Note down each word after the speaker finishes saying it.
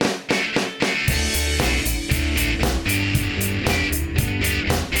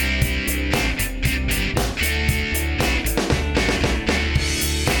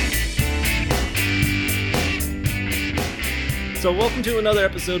So welcome to another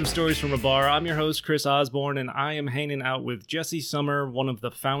episode of Stories from a Bar. I'm your host, Chris Osborne, and I am hanging out with Jesse Summer, one of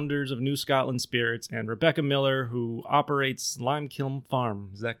the founders of New Scotland Spirits, and Rebecca Miller, who operates Limekiln Farm.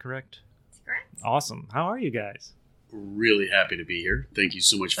 Is that correct? That's correct. Awesome. How are you guys? Really happy to be here. Thank you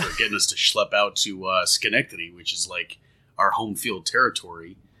so much for getting us to schlep out to Schenectady, which is like our home field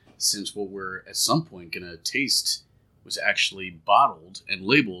territory, since what we're at some point going to taste was actually bottled and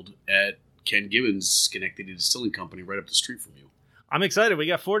labeled at Ken Gibbons' Schenectady Distilling Company right up the street from you. I'm excited. We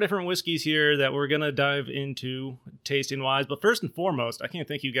got 4 different whiskeys here that we're going to dive into tasting-wise. But first and foremost, I can't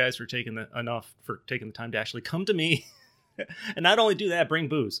thank you guys for taking the time to actually come to me. And not only do that, bring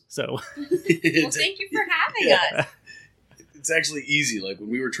booze. So, Well, thank you for having us. It's actually easy. Like when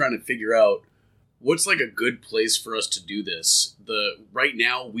we were trying to figure out what's like a good place for us to do this, right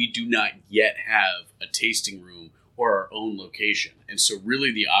now we do not yet have a tasting room or our own location. And so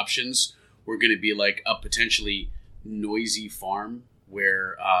really the options were going to be like a potentially noisy farm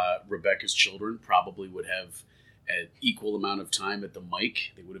where Rebecca's children probably would have an equal amount of time at the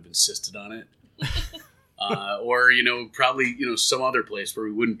mic. They would have insisted on it. Or, probably, some other place where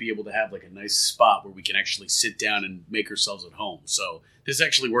we wouldn't be able to have like a nice spot where we can actually sit down and make ourselves at home. So this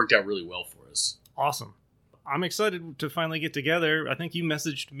actually worked out really well for us. Awesome. I'm excited to finally get together. I think you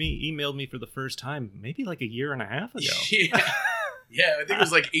emailed me for the first time, maybe like a year and a half ago. Yeah, I think it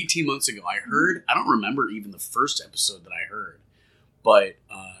was like 18 months ago. I don't remember even the first episode that I heard, but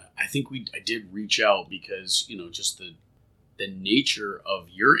I think I did reach out because, just the nature of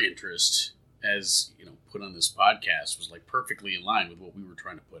your interest as, put on this podcast was like perfectly in line with what we were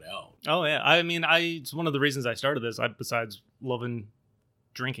trying to put out. Oh, yeah. I mean, it's one of the reasons I started this, besides loving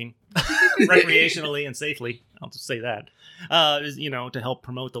drinking recreationally and safely, I'll just say that, is, to help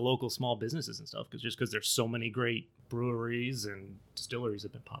promote the local small businesses and stuff, because there's so many great breweries and distilleries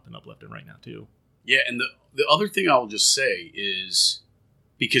have been popping up left and right now too. Yeah, and the other thing I'll just say is,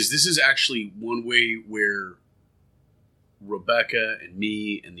 because this is actually one way where Rebecca and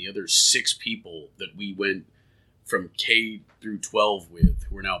me and the other 6 people that we went from K through 12 with,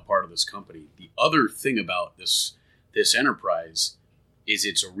 who are now part of this company, the other thing about this enterprise is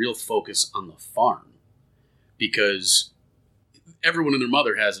it's a real focus on the farm, because everyone and their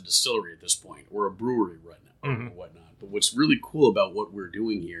mother has a distillery at this point, or a brewery right now, or whatnot. But what's really cool about what we're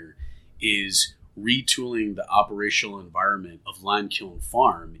doing here is retooling the operational environment of Limekiln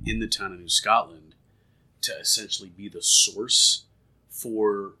Farm in the town of New Scotland to essentially be the source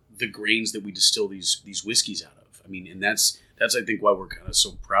for the grains that we distill these whiskeys out of. I mean, and that's I think why we're kind of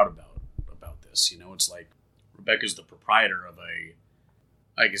so proud about this. It's like Rebecca's the proprietor of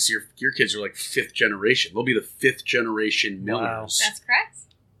I guess your kids are like 5th generation. They'll be the 5th generation millers. Wow. That's correct.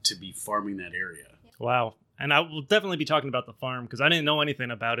 To be farming that area. Wow. And I will definitely be talking about the farm, because I didn't know anything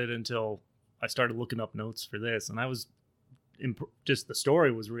about it until I started looking up notes for this. And I was just, the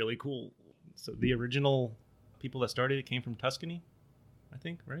story was really cool. So the original people that started it came from Tuscany, I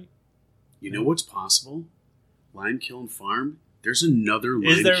think, right? You know what's possible? Limekiln Farm? There's another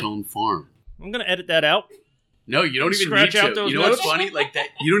Limekiln Farm. I'm going to edit that out. No, you don't even Scratch need out to. those You know what's notes? funny? Like that,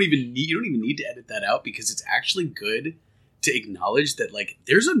 you don't even need to edit that out, because it's actually good to acknowledge that like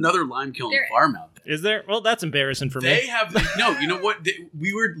there's another Limekiln Farm out there. Is there? Well, that's embarrassing for me. They have no. You know what?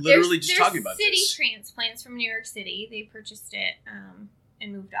 We were literally just talking about city this. transplants from New York City. They purchased it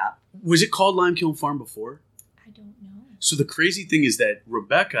and moved up. Was it called Limekiln Farm before? I don't know. So the crazy thing is that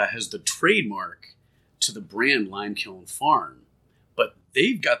Rebecca has the trademark to the brand Limekiln Farm, but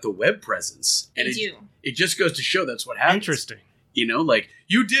they've got the web presence. And it just goes to show that's what happens. Interesting. Like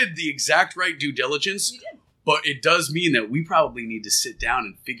you did the exact right due diligence. You did. But it does mean that we probably need to sit down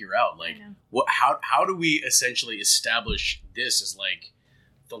and figure out like how do we essentially establish this as like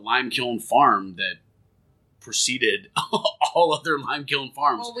the Limekiln Farm that preceded all other Limekiln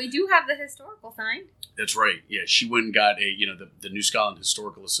farms. Well, we do have the historical sign. That's right. Yeah, she went and got the New Scotland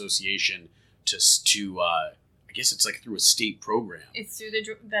Historical Association to I guess it's like through a state program. It's through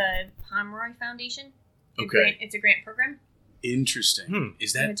the Pomeroy Foundation. Okay. It's a grant program. Interesting.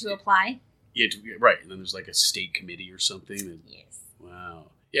 Is that to apply? Yeah, right. And then there's like a state committee or something. Yes.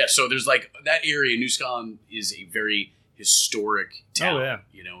 Wow. Yeah, so there's like that area. New Scotland is a very historic town. Oh, yeah.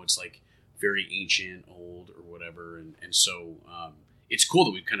 It's like very ancient, old, or whatever. And so it's cool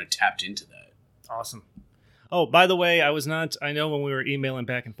that we've kind of tapped into that. Awesome. Oh, by the way, I know when we were emailing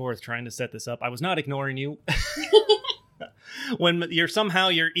back and forth trying to set this up, I was not ignoring you. When your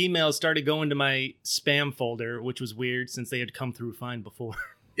emails started going to my spam folder, which was weird since they had come through fine before.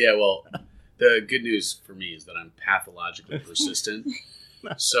 Yeah, well, the good news for me is that I'm pathologically persistent.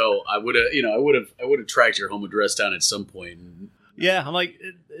 So I would have tracked your home address down at some point. Yeah, I'm like,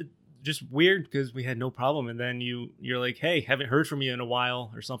 just weird because we had no problem, and then you're like, hey, haven't heard from you in a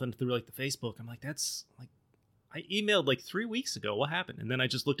while or something through like the Facebook. I'm like, that's like, I emailed like 3 weeks ago. What happened? And then I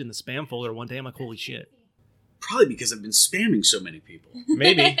just looked in the spam folder one day. I'm like, holy shit. Probably because I've been spamming so many people.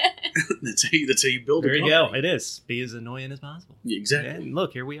 Maybe. That's how you build There a you company. go. It is. Be as annoying as possible. Yeah, exactly. And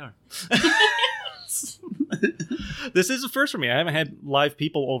look, here we are. This is a first for me. I haven't had live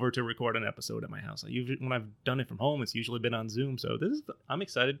people over to record an episode at my house. When I've done it from home, it's usually been on Zoom. So I'm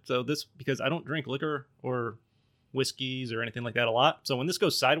excited. So this, because I don't drink liquor or whiskeys or anything like that a lot. So when this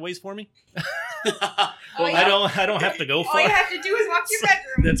goes sideways for me, I don't have to go far. All you have to do is walk to your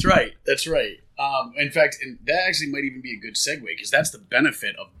bedroom. That's right. In fact, and that actually might even be a good segue, because that's the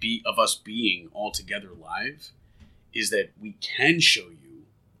benefit of us being all together live, is that we can show you,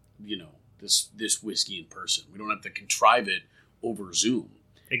 this whiskey in person. We don't have to contrive it over Zoom.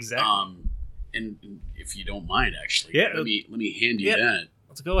 Exactly. And if you don't mind, actually, Yeah, let me hand you that.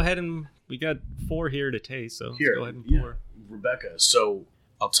 Let's go ahead, and we got 4 here to taste. So Here, let's go ahead and yeah, pour. Rebecca. So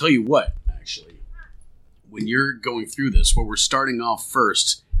I'll tell you what, actually, when you're going through this, where we're starting off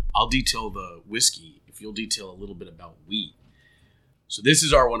first, I'll detail the whiskey if you'll detail a little bit about wheat. So this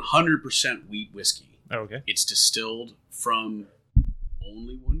is our 100% wheat whiskey. Oh, okay. It's distilled from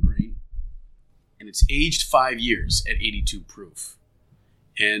only one grain, and it's aged 5 years at 82 proof.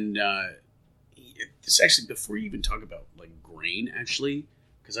 And this actually, before you even talk about like grain, actually,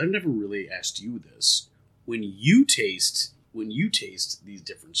 because I've never really asked you this, when you taste these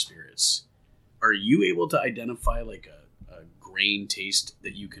different spirits, are you able to identify like a grain taste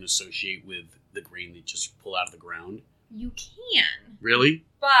that you can associate with the grain that just pull out of the ground? You can. Really?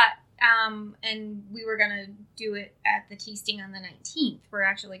 But, and we were going to do it at the tasting on the 19th. We're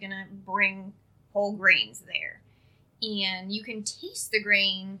actually going to bring whole grains there. And you can taste the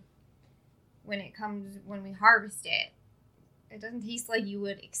grain when we harvest it. It doesn't taste like you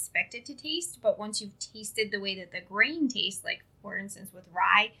would expect it to taste, but once you've tasted the way that the grain tastes, like, for instance, with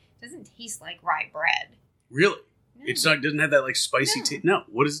rye, it doesn't taste like rye bread. Really? No. Doesn't have that like spicy taste. No.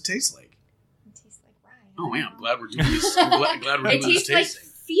 What does it taste like? It tastes like rye. Oh man, I'm glad we're doing this. I'm glad we're It doing this tastes like tasting.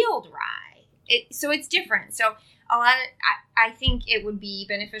 field rye. So it's different. So I think it would be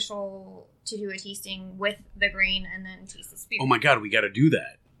beneficial to do a tasting with the grain and then taste the spirit. Oh my god, we got to do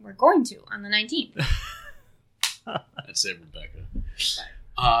that. We're going to on the 19th. That's it, Rebecca.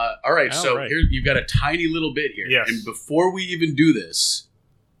 All right, so right. here you've got a tiny little bit here. Yes. And before we even do this,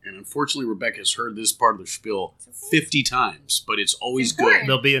 and unfortunately Rebecca's heard this part of the spiel 50 times, but it's always It's important. good.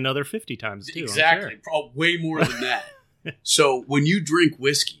 There'll be another 50 times too. I'm Exactly. sure. Oh, way more than that. So when you drink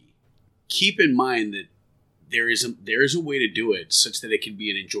whiskey, keep in mind that there is a way to do it such that it can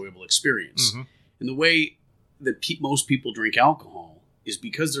be an enjoyable experience. Mhm. And the way that most people drink alcohol is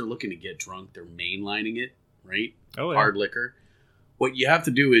because they're looking to get drunk. They're mainlining it, right? Oh, yeah. Hard liquor. What you have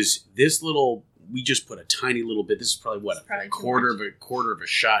to do is we just put a tiny little bit. This is probably It's probably a too quarter of a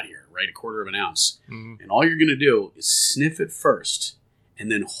shot here, right? A quarter of an ounce. Mhm. And all you're going to do is sniff it first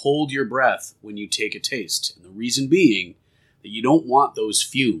and then hold your breath when you take a taste. And the reason being that you don't want those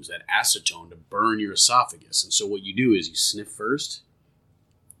fumes, that acetone, to burn your esophagus. And so what you do is you sniff first,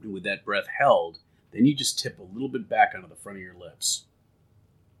 and with that breath held, then you just tip a little bit back onto the front of your lips.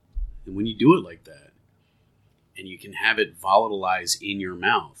 And when you do it like that, and you can have it volatilize in your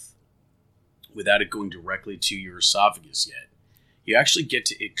mouth without it going directly to your esophagus yet, you actually get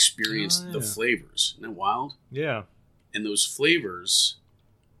to experience the flavors. Isn't that wild? Yeah. And those flavors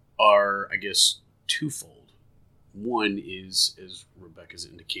are, I guess, twofold. One is, as Rebecca's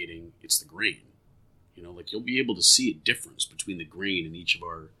indicating, it's the grain. Like you'll be able to see a difference between the grain in each of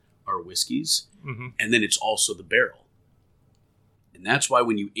our whiskeys. Mm-hmm. And then it's also the barrel. And that's why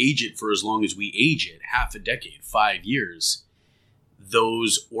when you age it for as long as we age it, half a decade, 5 years,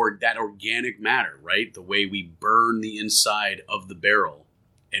 that organic matter, right? The way we burn the inside of the barrel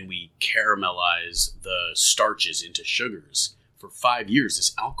and we caramelize the starches into sugars, for 5 years,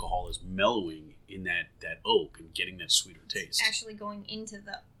 this alcohol is mellowing in that oak and getting that sweeter taste. Actually going into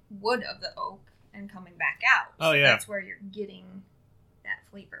the wood of the oak and coming back out. Oh, yeah. That's where you're getting that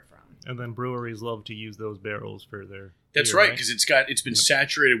flavor from. And then breweries love to use those barrels for their That's beer, right, because it's been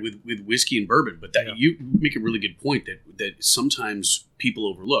saturated with whiskey and bourbon. But you make a really good point that sometimes people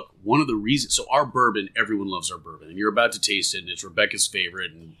overlook. One of the reasons, so our bourbon, everyone loves our bourbon, and you're about to taste it, and it's Rebecca's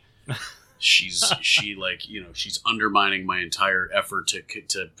favorite, and she's undermining my entire effort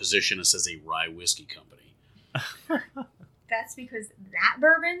to position us as a rye whiskey company. That's because that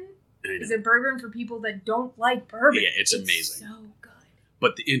bourbon is a bourbon for people that don't like bourbon. Yeah, it's amazing. So good.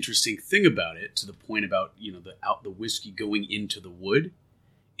 But the interesting thing about it, to the point about the whiskey going into the wood,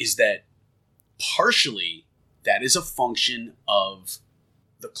 is that partially that is a function of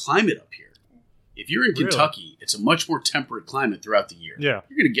the climate up here. If you're in Kentucky, it's a much more temperate climate throughout the year. Yeah.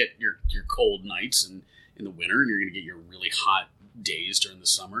 You're going to get your cold nights in the winter, and you're going to get your really hot days during the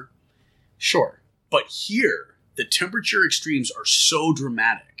summer. Sure. But here, the temperature extremes are so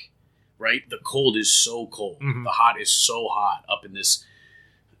dramatic, right? The cold is so cold. Mhm. The hot is so hot up in this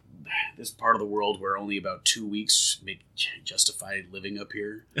part of the world where only about 2 weeks justify living up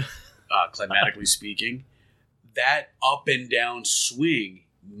here, climatically speaking. That up and down swing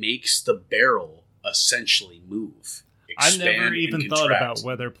makes the barrel essentially move. I've never expand, even and thought contract. about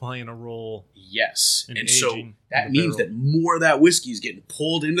weather playing a role. Yes. in And so aging that in the means barrel. that more of that whiskey is getting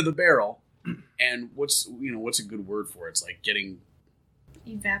pulled into the barrel. And what's a good word for it? It's like getting...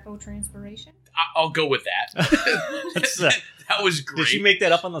 Evapotranspiration? I'll go with that. That's, That was great. Did she make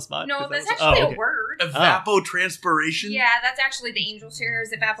that up on the spot? No, 'Cause that that's was- actually okay. a word. Evapotranspiration? Yeah, that's actually the angel share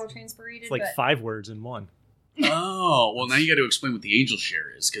is evapotranspirated. It's like but 5 words in one. Oh, well, now you got to explain what the angel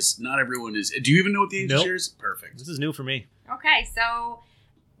share is, because not everyone is... Do you even know what the angel Nope. share is? Perfect. This is new for me. Okay, so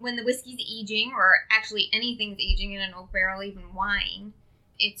when the whiskey's aging, or actually anything's aging in an oak barrel, even wine,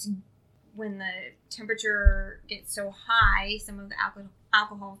 it's when the temperature gets so high, some of the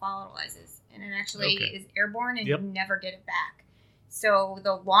alcohol volatilizes, and it actually Okay. is airborne, and Yep. you never get it back. So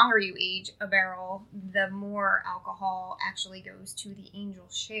the longer you age a barrel, the more alcohol actually goes to the angel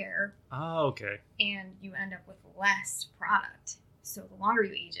share, Oh, okay. and you end up with less product. So the longer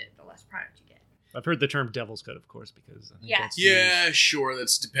you age it, the less product you get. I've heard the term devil's cut, of course, because I think Yes. that's Yeah, sure.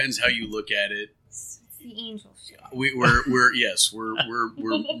 That depends how you look at it. It's the angel share. We're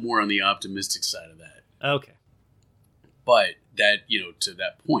more on the optimistic side of that. Okay. But that, to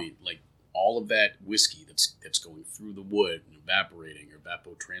that point, like all of that whiskey that's going through the wood and evaporating or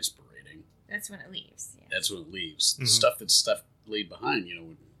evapotranspirating, That's when it leaves. Yeah. that's when it leaves. The Mhm. stuff that's laid behind,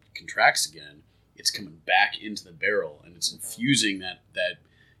 when it contracts again, it's coming back into the barrel and it's infusing that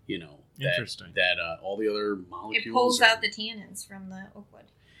Interesting. that all the other molecules. It pulls are- out the tannins from the oak wood.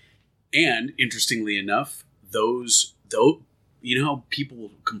 And interestingly enough, though, how people will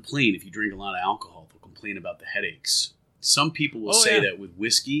complain if you drink a lot of alcohol, they'll complain about the headaches. Some people will say that with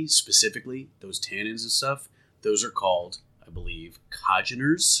whiskey specifically, those tannins and stuff, those are called, I believe,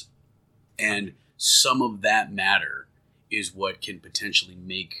 congeners. And some of that matter is what can potentially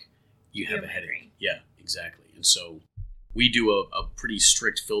make you have You a have headache. migraine. Yeah, exactly. And so we do a pretty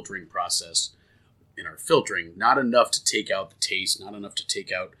strict filtering process in our filtering. Not enough to take out the taste, not enough to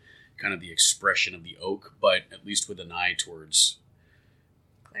take out kind of the expression of the oak, but at least with an eye towards...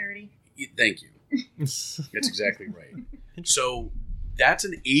 Clarity. Thank you. That's exactly right. So that's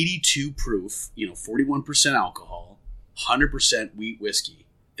an 82 proof, 41% alcohol, 100% wheat whiskey.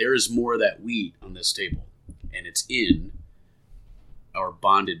 There is more of that wheat on this table, and it's in our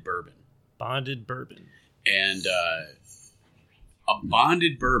bonded bourbon. Bonded bourbon. And a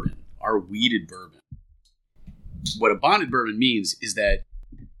bonded bourbon, our wheated bourbon. What a bonded bourbon means is that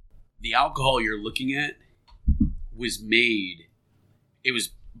the alcohol you're looking at was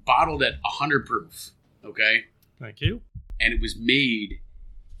bottled at 100 proof, okay? Thank you. And it was made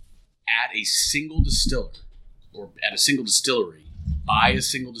at a single distiller or at a single distillery by a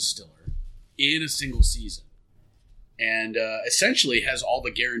single distiller in a single season. And essentially has all the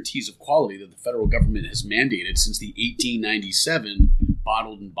guarantees of quality that the federal government has mandated since the 1897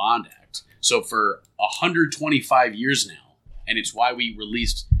 Bottled and Bond Act. So for 125 years now, and it's why we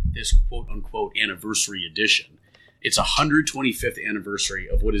released this quote-unquote anniversary edition. It's 125th anniversary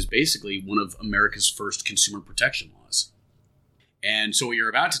of what is basically one of America's first consumer protection laws. And so what you're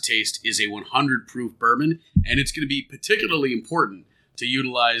about to taste is a 100 proof bourbon, and it's going to be particularly important to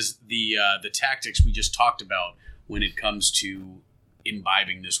utilize the tactics we just talked about when it comes to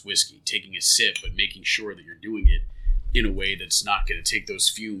imbibing this whiskey, taking a sip, but making sure that you're doing it in a way that's not going to take those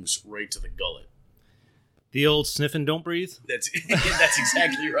fumes right to the gullet. The old sniff and don't breathe. That's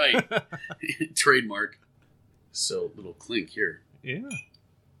exactly right. Trademark. So, little clink here. Yeah.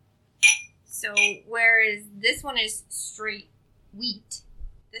 So whereas this one is straight wheat,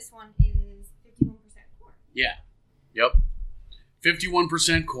 this one is 51% corn. Yeah. Yep.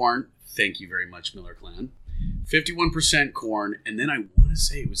 51% corn. Thank you very much, Miller Clan. 51% corn, and then I want to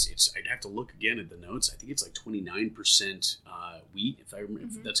say I'd have to look again at the notes. I think it's like 29% wheat, if I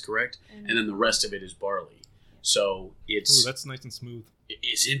remember, if that's correct, and then the rest of it is barley. So it's Ooh, that's nice and smooth.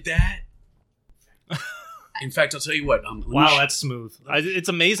 isn't that? In fact, I'll tell you what. Wow, that's smooth. It's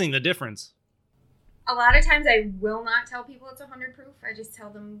amazing the difference. A lot of times I will not tell people it's 100 proof. I just tell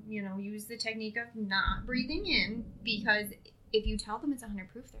them, use the technique of not breathing in, because if you tell them it's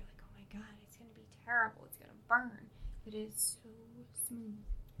 100 proof, they're like, oh my God, it's going to be terrible. It's going to burn. But it's so smooth.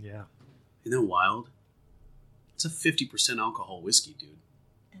 Yeah. Isn't that wild? It's a 50% alcohol whiskey, dude.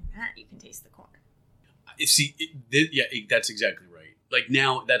 and that you can taste the corn. That's exactly right. Like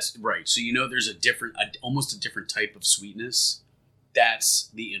now, that's right. So there's almost a different type of sweetness. That's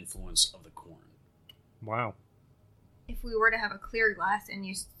the influence of the corn. Wow. If we were to have a clear glass and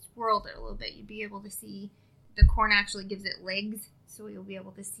you swirled it a little bit, you'd be able to see the corn actually gives it legs. So you'll be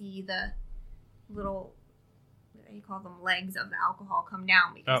able to see the little, what do you call them, legs of the alcohol come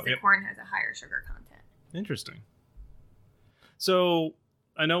down because the corn has a higher sugar content. Interesting. So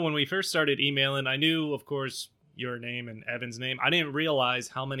I know when we first started emailing, I knew, of course, your name and Evan's name. I didn't realize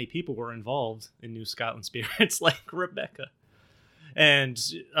how many people were involved in New Scotland Spirits, like Rebecca. And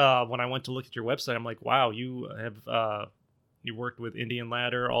when I went to look at your website, I'm like, wow, you have you worked with Indian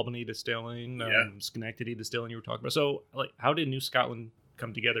Ladder, Albany Distilling, Schenectady Distilling you were talking about. So, like, how did New Scotland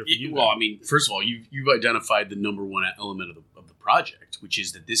come together for you? Well, I mean, first of all, you've identified the number one element of the project, which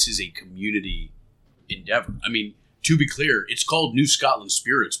is that this is a community endeavor. I mean, to be clear, it's called New Scotland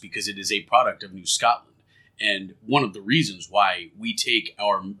Spirits because it is a product of New Scotland. And one of the reasons why we take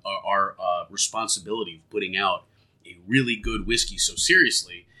our responsibility of putting out a really good whiskey so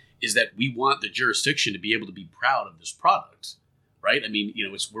seriously is that we want the jurisdiction to be able to be proud of this product, right? I mean,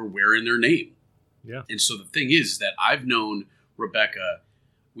 we're wearing their name. Yeah. And so the thing is that I've known Rebecca,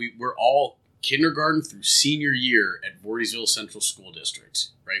 we're all kindergarten through senior year at Voorheesville Central School District,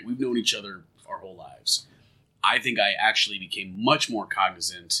 right? We've known each other our whole lives. I think I actually became much more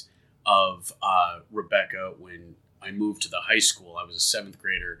cognizant of Rebecca when I moved to the high school. I was a 7th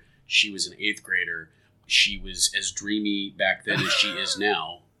grader. She was an 8th grader. She was as dreamy back then as she is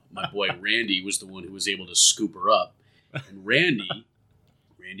now. My boy Randy was the one who was able to scoop her up. And Randy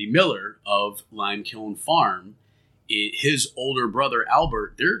Miller of Lime Kiln Farm, his older brother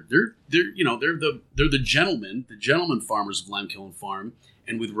Albert, they're the gentleman farmers of Lime Kiln Farm.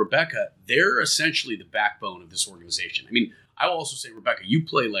 And with Rebecca, they're essentially the backbone of this organization. I mean, I will also say, Rebecca, you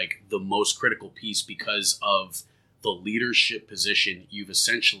play like the most critical piece because of the leadership position you've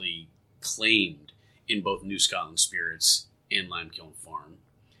essentially claimed in both New Scotland Spirits and Lime Kiln Farm.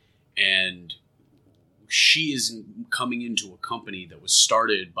 And she is coming into a company that was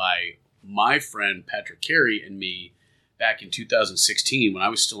started by my friend Patrick Carey and me back in 2016 when I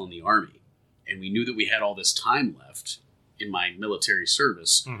was still in the Army. And we knew that we had all this time left in my military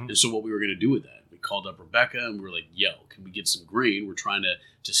service. Mm-hmm. And so what we were going to do with that, we called up Rebecca and we were like, yo, can we get some grain? We're trying to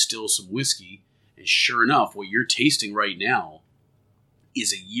distill some whiskey. And sure enough, what you're tasting right now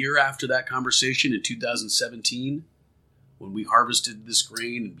is a year after that conversation in 2017, when we harvested this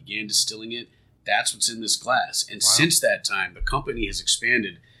grain and began distilling it. That's what's in this glass. And since that time, the company has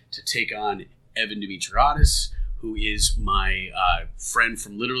expanded to take on Evan Dimitriadis, who is my friend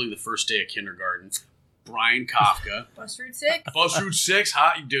from literally the first day of kindergarten, Brian Kafka. Bus Route 6. Bus Route 6,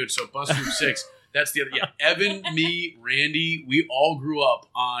 hot dude. So Bus Route 6. That's the other. Yeah, Evan, me, Randy, we all grew up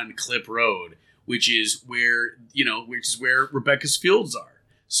on Clip Road, which is where Rebecca's fields are.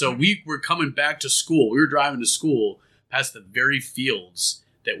 So we were coming back to school. We were driving to school past the very fields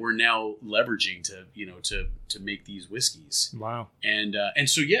that we're now leveraging to make these whiskeys. Wow. And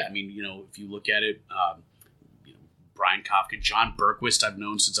so yeah, I mean, if you look at it, Brian Kafka, John Berquist, I've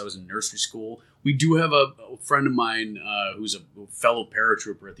known since I was in nursery school. We do have a friend of mine who's a fellow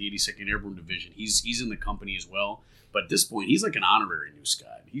paratrooper at the 82nd Airborne Division. He's in the company as well. But at this point, he's like an honorary New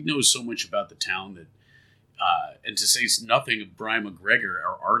Scot. He knows so much about the town that, and to say nothing of Brian McGregor,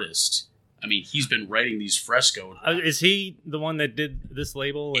 our artist. I mean, he's been writing these fresco. Is he the one that did this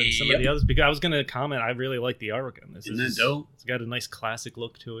label and some of the others? Because I was going to comment, I really like the artwork on this. Isn't that dope? It's got a nice classic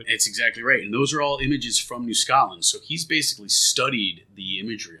look to it. It's exactly right. And those are all images from New Scotland. So he's basically studied the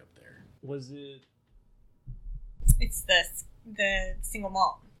imagery up there. Was it? It's the single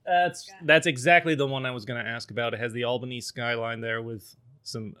malt. That's exactly the one I was going to ask about. It has the Albany skyline there with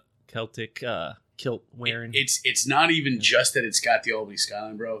some Celtic kilt wearing. It's not even just that it's got the Albany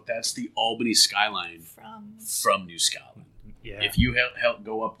skyline, bro. That's the Albany skyline from New Scotland. Yeah. If you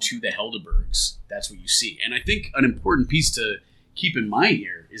go up to the Helderbergs, that's what you see. And I think an important piece to keep in mind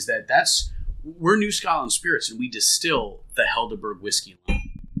here is that we're New Scotland Spirits and we distill the Helderberg whiskey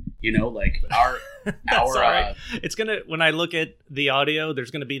line. Like our right. It's gonna, when I look at the audio, there's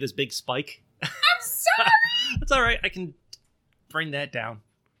gonna be this big spike. I'm sorry. That's all right. I can bring that down.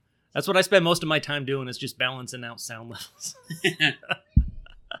 That's what I spend most of my time doing, is just balancing out sound levels. Just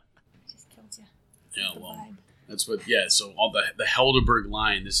killed you. Yeah, well, vibe. That's what. Yeah, so all the Helderberg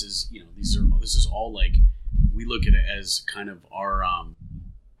line. This is this is all like, we look at it as kind of our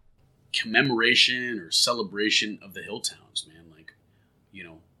commemoration or celebration of the hill towns, man. Like,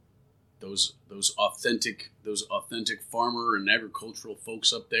 those authentic farmer and agricultural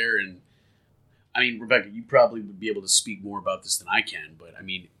folks up there, and I mean, Rebecca, you probably would be able to speak more about this than I can, but I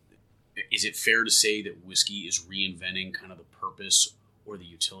mean, is it fair to say that whiskey is reinventing kind of the purpose or the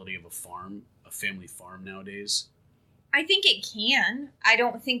utility of a family farm nowadays? I think it can. I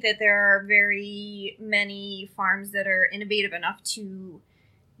don't think that there are very many farms that are innovative enough to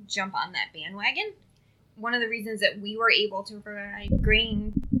jump on that bandwagon. One of the reasons that we were able to provide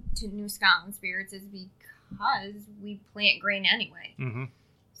grain to New Scotland Spirits is because we plant grain anyway. Mm-hmm.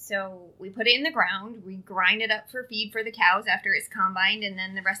 So we put it in the ground, we grind it up for feed for the cows after it's combined, and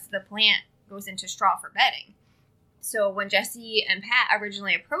then the rest of the plant goes into straw for bedding. So when Jesse and Pat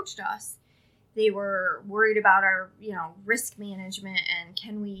originally approached us, they were worried about our, risk management and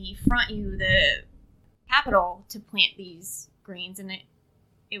can we front you the capital to plant these grains? And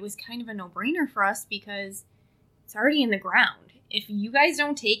it was kind of a no-brainer for us because it's already in the ground. If you guys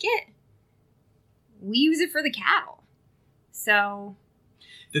don't take it, we use it for the cattle. So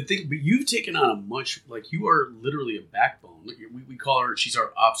the thing, but you've taken on a much, like, you are literally a backbone. We call her, she's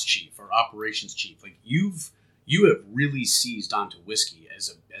our ops chief, our operations chief. Like, you have really seized onto whiskey as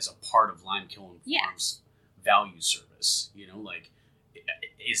a part of Limekiln Farms' value service. Like,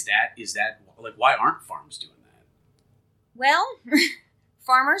 is that like, why aren't farms doing that? Well,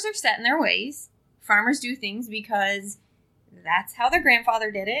 farmers are set in their ways. Farmers do things because that's how their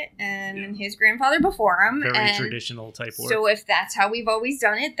grandfather did it, and his grandfather before him. Very traditional type work. So if that's how we've always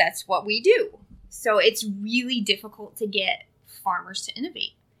done it, that's what we do. So it's really difficult to get farmers to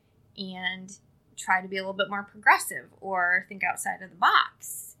innovate and try to be a little bit more progressive or think outside of the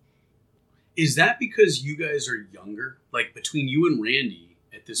box. Is that because you guys are younger? Like, between you and Randy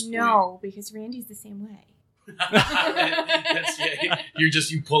at this point? No, because Randy's the same way.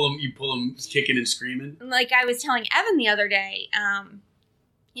 You pull him kicking and screaming. Like I was telling Evan the other day,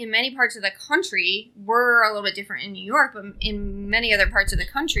 in many parts of the country, we're a little bit different in New York, but in many other parts of the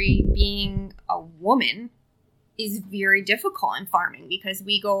country, being a woman is very difficult in farming because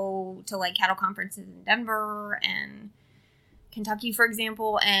we go to like cattle conferences in Denver and Kentucky, for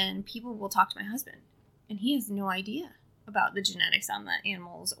example, and people will talk to my husband and he has no idea about the genetics on the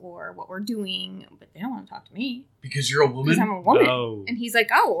animals or what we're doing, but they don't want to talk to me. Because you're a woman? Because I'm a woman. No. And he's like,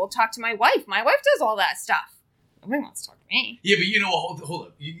 oh, we'll talk to my wife. My wife does all that stuff. Nobody wants to talk to me. Yeah, but hold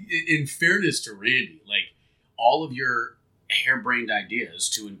up. In fairness to Randy, like, all of your harebrained ideas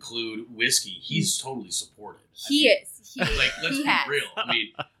to include whiskey, he's totally supported. He is. Like, let's be real. I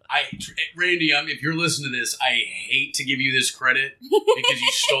mean, Randy, if you're listening to this, I hate to give you this credit because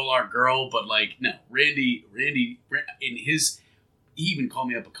you stole our girl, but like, no, Randy, he even called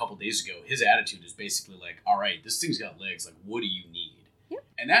me up a couple days ago. His attitude is basically like, all right, this thing's got legs. Like, what do you need? Yep.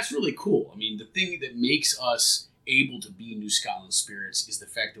 And that's really cool. I mean, the thing that makes us able to be New Scotland Spirits is the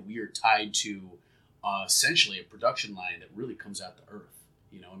fact that we are tied to essentially a production line that really comes out the earth.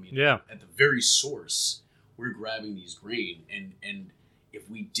 At the very source, we're grabbing these grain, and if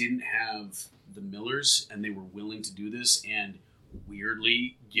we didn't have the millers and they were willing to do this and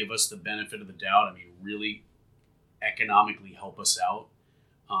weirdly give us the benefit of the doubt, I mean, really economically help us out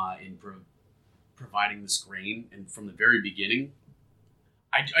in providing this grain, and from the very beginning,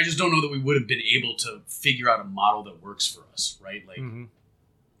 I just don't know that we would have been able to figure out a model that works for us, right? Like,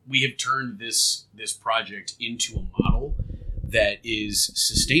 we have turned this project into a model that is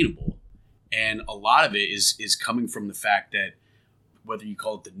sustainable, and a lot of it is coming from the fact that whether you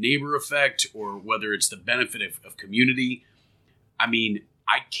call it the neighbor effect or whether it's the benefit of community, I mean,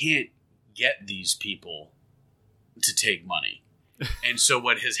 I can't get these people to take money. And so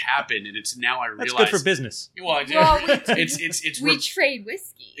what has happened, and it's now I realize... That's good for business. Well, we trade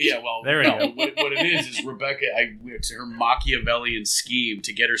whiskey. Yeah, well, there we go. What it is Rebecca, it's her Machiavellian scheme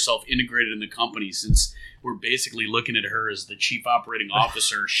to get herself integrated in the company. Since we're basically looking at her as the chief operating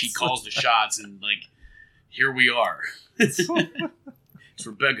officer, she calls the shots, and like, here we are. It's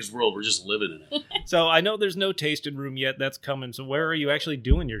Rebecca's world. We're just living in it. So I know there's no tasting room yet. That's coming. So where are you actually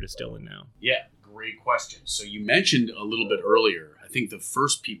doing your distilling now? Yeah, great question. So you mentioned a little bit earlier, I think the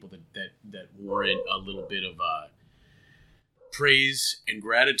first people that warrant a little bit of praise and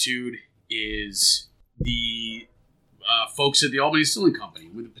gratitude is the folks at the Albany Distilling Company,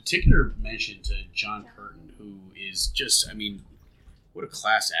 with a particular mention to John Curtin, who is just, I mean, what a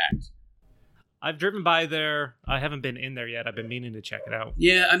class act. I've driven by there. I haven't been in there yet. I've been meaning to check it out.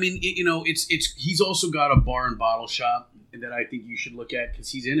 Yeah, I mean, it's he's also got a bar and bottle shop that I think you should look at because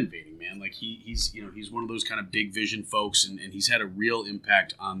he's innovating, man. Like he's one of those kind of big vision folks, and he's had a real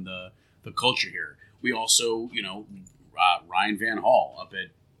impact on the culture here. We also, Ryan Van Hall up at,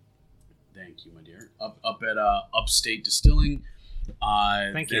 thank you, my dear, up at Upstate Distilling.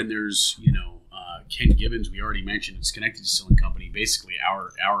 Thank you. Then there's, Ken Gibbons, we already mentioned, is Schenectady Distilling Company, basically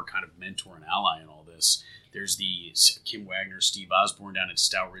our kind of mentor and ally in all this. There's the Kim Wagner, Steve Osborne down at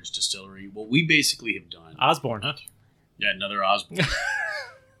Stout Ridge Distillery. What we basically have done... Osborne, huh? Yeah, another Osborne.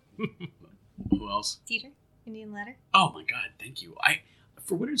 Who else? Dieter, Indian Ladder. Oh my God, thank you.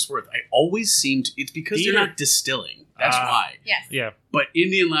 For what it's worth, I always seem to... It's because they're not distilling. That's why. Yes. Yeah. But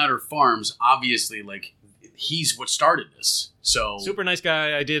Indian Ladder Farms, obviously, like, he's what started this. So Super nice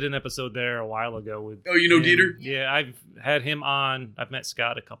guy. I did an episode there a while ago with. Oh, you know him. Dieter? Yeah, I've had him on. I've met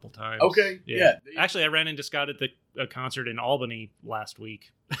Scott a couple times. Okay, yeah. Actually, I ran into Scott at a concert in Albany last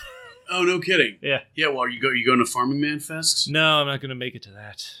week. Oh, no kidding. Yeah. Yeah, well, you going to Farming Man Fest? No, I'm not going to make it to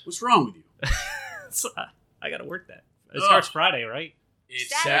that. What's wrong with you? So, I got to work that. It starts Friday, right?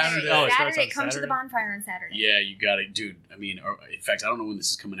 It's Saturday. Oh, it starts on Come to Saturday? the bonfire on Saturday. Yeah, you got it, dude. I mean, in fact, I don't know when this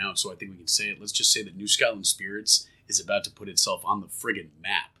is coming out, so I think we can say it. Let's just say that New Scotland Spirits is about to put itself on the friggin'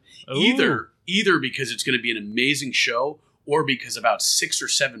 map. Ooh. Either because it's going to be an amazing show, or because about 6 or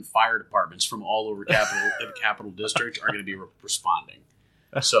 7 fire departments from all over the Capital District are going to be responding.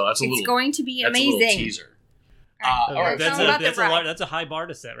 So that's It's going to be amazing. That's a little teaser. All right, That's a high bar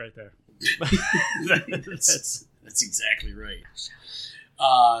to set right there. That's exactly right.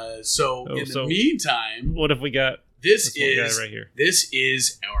 So in the meantime, what have we got? This guy is right here. This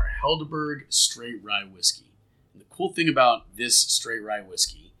is our Helderberg Straight Rye Whiskey. And the cool thing about this straight rye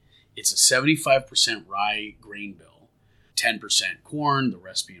whiskey, it's a 75% rye grain bill, 10% corn, the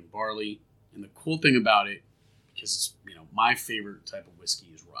rest being barley. And the cool thing about it, because it's my favorite type of whiskey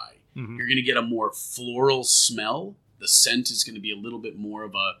is rye. Mm-hmm. You're going to get a more floral smell. The scent is going to be a little bit more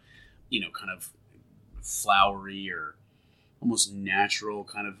of a, kind of flowery or almost natural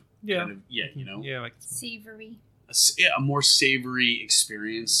kind of. Yeah, like savory. A more savory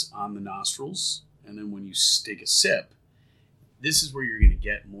experience on the nostrils, and then when you take a sip, this is where you're going to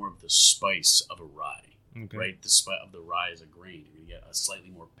get more of the spice of a rye, right? The spice of the rye as a grain. You're going to get a slightly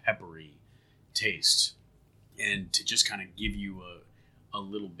more peppery taste, and to just kind of give you a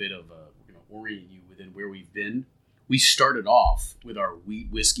little bit of we're going to orient you within where we've been. We started off with our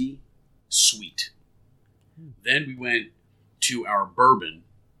wheat whiskey, sweet. Then we went to our bourbon.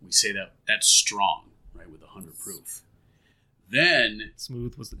 We say that's strong, right, with 100 proof. Then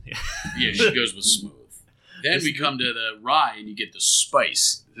smooth was yeah, she goes with smooth. Then we come to the rye, and you get the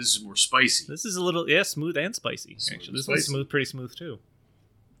spice. This is more spicy. This is a little smooth and spicy. Actually, this one's pretty smooth too.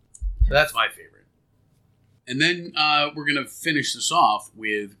 So that's my favorite. And then we're gonna finish this off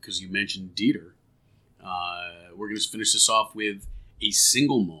with, because you mentioned Dieter, we're gonna finish this off with a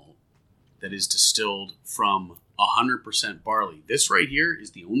single malt that is distilled from 100% barley. This right here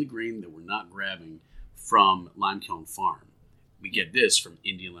is the only grain that we're not grabbing from Limekiln Farm. We get this from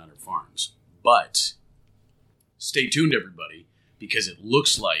Indian Ladder Farms. But stay tuned, everybody, because it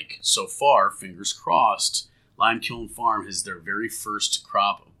looks like, so far, fingers crossed, Limekiln Farm has their very first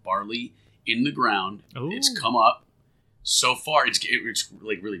crop of barley in the ground. Ooh. It's come up. So far, it's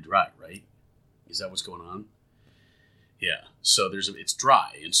like really dry, right? Is that what's going on? Yeah, so it's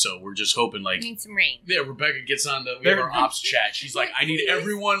dry, and so we're just hoping We need some rain. Yeah, Rebecca gets on we have our ops chat. She's like, I need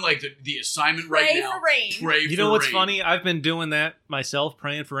everyone, like the assignment right now. Pray for rain. You know what's funny? I've been doing that myself,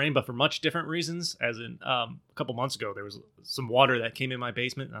 praying for rain, but for much different reasons. As in, a couple months ago, there was some water that came in my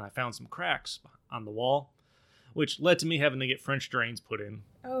basement, and I found some cracks on the wall, which led to me having to get French drains put in.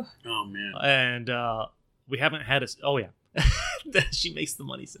 Oh man! And we haven't had she makes the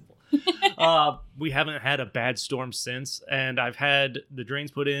money simple. We haven't had a bad storm since, and I've had the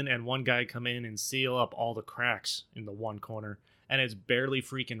drains put in and one guy come in and seal up all the cracks in the one corner, and it's barely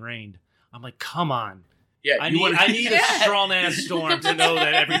freaking rained. I'm like, come on. Yeah, I need a strong ass storm to know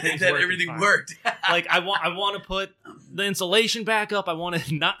that everything worked. Like I want to put the insulation back up. I want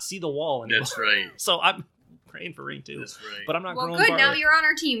to not see the wall anymore. That's right. So I'm praying for rain too. That's right. But I'm not growing good. barley. Now you're on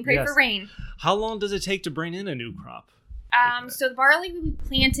our team. Pray for rain. How long does it take to bring in a new crop? So the barley will be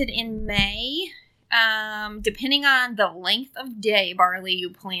planted in May. Depending on the length of day barley you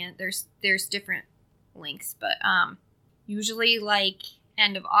plant, there's different lengths, but usually like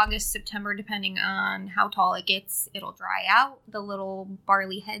end of August, September, depending on how tall it gets, it'll dry out. The little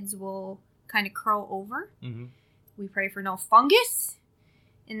barley heads will kind of curl over. Mm-hmm. We pray for no fungus,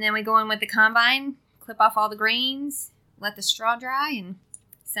 and then we go in with the combine, clip off all the grains, let the straw dry, and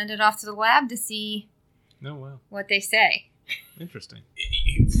send it off to the lab to see what they say. Interesting.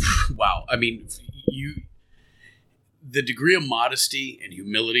 Wow. I mean, the degree of modesty and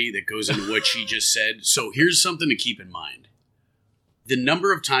humility that goes into what she just said. So here's something to keep in mind. The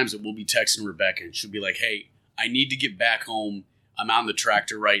number of times that we'll be texting Rebecca and she'll be like, hey, I need to get back home. I'm out in the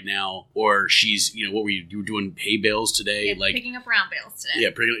tractor right now, or she's, what were you were doing hay bales today? Yeah, like picking up round bales today. Yeah,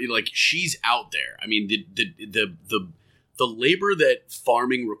 like she's out there. I mean, the labor that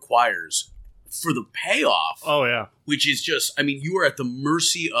farming requires for the payoff. Oh yeah. Which is just, I mean, you are at the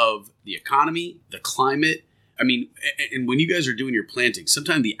mercy of the economy, the climate. I mean, and when you guys are doing your planting,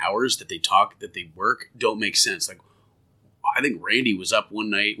 sometimes the hours that they work don't make sense. Like, I think Randy was up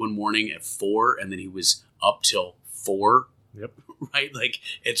one morning at 4, and then he was up till 4. Yep. Right? Like,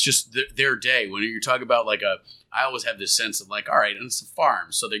 it's just their day. When you're talking about I always have this sense of like, all right, and it's a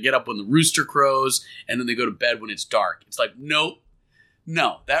farm. So they get up when the rooster crows, and then they go to bed when it's dark. It's like, nope.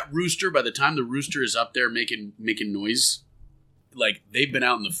 No, that rooster, by the time the rooster is up there making noise, like, they've been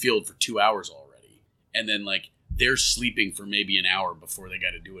out in the field for 2 hours already. And then, like, they're sleeping for maybe an hour before they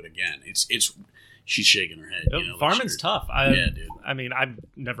got to do it again. She's shaking her head. Farming's tough. Yeah, dude. I mean, I've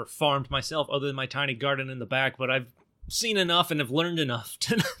never farmed myself other than my tiny garden in the back, but I've seen enough and have learned enough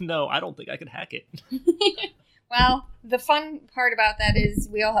to know I don't think I could hack it. Well, the fun part about that is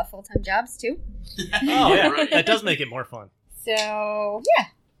we all have full-time jobs, too. Oh, yeah, right. That does make it more fun. So, yeah.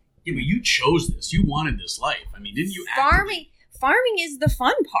 Yeah, but you chose this. You wanted this life. I mean, didn't you? Farming is the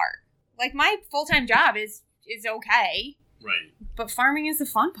fun part. Like, my full-time job is okay. Right. But farming is the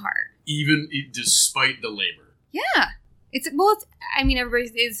fun part. Even despite the labor. Yeah. This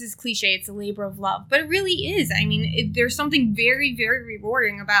is cliche, it's a labor of love. But it really is. I mean, there's something very, very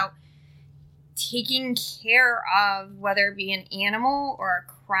rewarding about taking care of, whether it be an animal or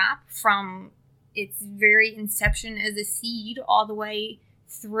a crop, from its very inception as a seed all the way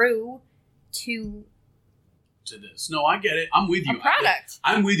through to this. No, I get it. I'm with you. A product.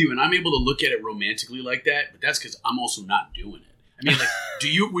 I'm with you, and I'm able to look at it romantically like that, but that's because I'm also not doing it. I mean, like,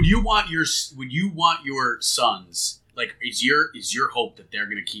 would you want your sons, like, is your hope that they're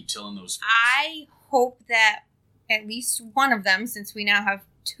going to keep tilling those fields? I hope that at least one of them, since we now have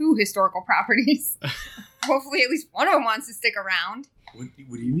 2 historical properties, hopefully at least one of them wants to stick around. What do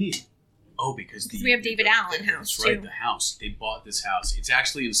you mean? Oh, because we have David Allen house, that's right, too. the house. They bought this house. It's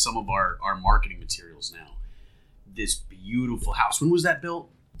actually in some of our marketing materials now. This beautiful house. When was that built?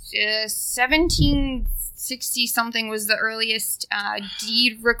 1760 something was the earliest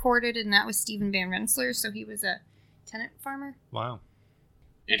deed recorded, and that was Stephen Van Rensselaer, so he was a tenant farmer. Wow.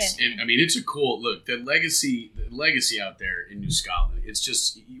 It's a cool look. The legacy out there in New Scotland. It's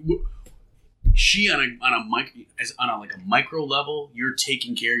just she on a micro level. You're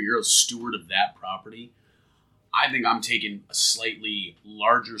taking care. You're a steward of that property. I think I'm taking a slightly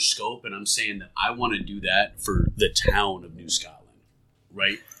larger scope, and I'm saying that I want to do that for the town of New Scotland,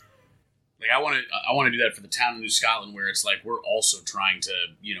 right? Like, I want to do that for the town of New Scotland, where it's like we're also trying to,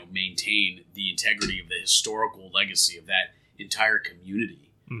 maintain the integrity of the historical legacy of that entire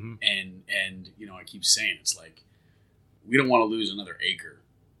community. Mm-hmm. And I keep saying, it's like, we don't want to lose another acre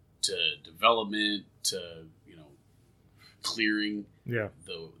to development, to, clearing. Yeah.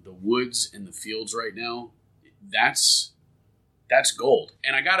 The woods and the fields right now. That's gold.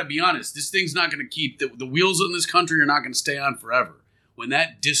 And I got to be honest, this thing's not going to keep, the wheels in this country are not going to stay on forever. When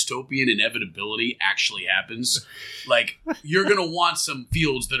that dystopian inevitability actually happens, like, you're going to want some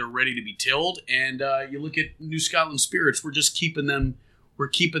fields that are ready to be tilled. And you look at New Scotland spirits, we're keeping them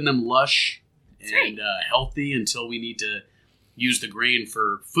lush and healthy until we need to use the grain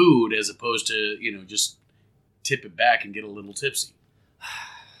for food, as opposed to, just tip it back and get a little tipsy.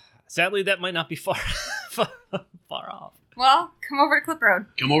 Sadly, that might not be far off. Well, come over to Clip Road.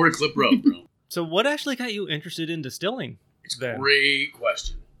 Come over to Clip Road, bro. So what actually got you interested in distilling? It's a great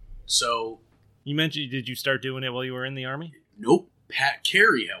question. So, you mentioned, did you start doing it while you were in the Army? Nope. Pat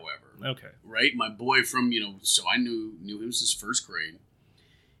Carey, however. Okay. Right? My boy from, so I knew him since first grade.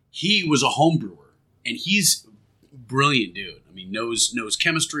 He was a home brewer, and he's a brilliant dude. I mean, knows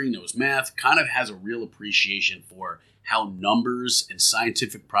chemistry, knows math, kind of has a real appreciation for how numbers and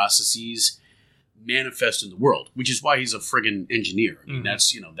scientific processes manifest in the world, which is why he's a friggin' engineer. I mean,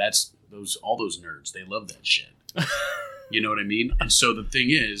 that's all those nerds. They love that shit. You know what I mean? And so the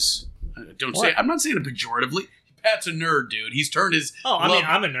thing is, I'm not saying it pejoratively. Pat's a nerd, dude. He's turned his... Oh, I mean,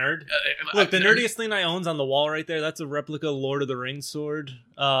 I'm a nerd. Look, the nerdiest thing I own's on the wall right there. That's a replica Lord of the Rings sword.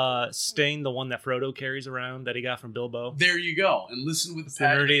 Stain, the one that Frodo carries around that he got from Bilbo. There you go. And listen with the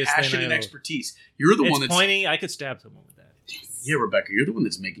nerdiest passion and expertise. You're the one that's... pointy. I could stab someone with that. Yes. Yeah, Rebecca, you're the one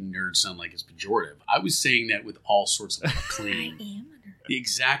that's making nerd sound like it's pejorative. I was saying that with all sorts of acclaim. I am a nerd.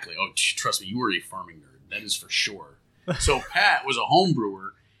 Exactly. Oh, trust me, you are a farming nerd. That is for sure. So Pat was a home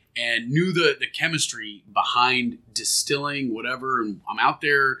brewer and knew the chemistry behind distilling, whatever. And I'm out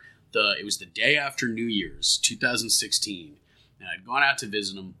there. It was the day after New Year's, 2016. And I'd gone out to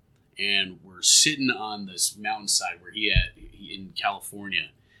visit him. and we're sitting on this mountainside where he in California,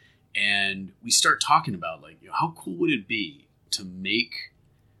 and we start talking about like, how cool would it be to make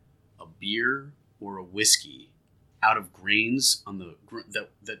a beer or a whiskey out of grains on the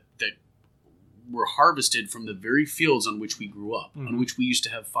that were harvested from the very fields on which we grew up, on which we used to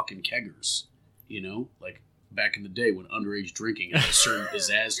have fucking keggers, like back in the day when underage drinking had a certain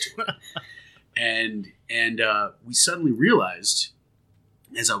pizzazz to it. And we suddenly realized,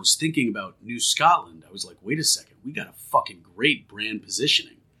 as I was thinking about New Scotland, I was like, wait a second, we got a fucking great brand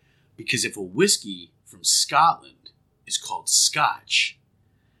positioning. Because if a whiskey from Scotland is called Scotch,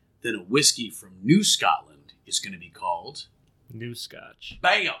 then a whiskey from New Scotland is going to be called New Scotch.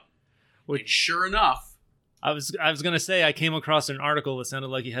 Bam! And sure enough, I was gonna say I came across an article that sounded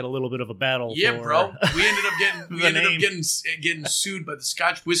like you had a little bit of a battle. Yeah, for bro. We ended up getting sued by the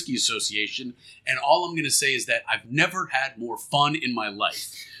Scotch Whisky Association, and all I'm gonna say is that I've never had more fun in my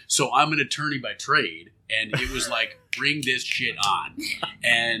life. So I'm an attorney by trade, and it was like, bring this shit on.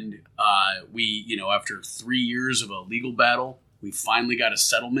 And we, after 3 years of a legal battle, we finally got a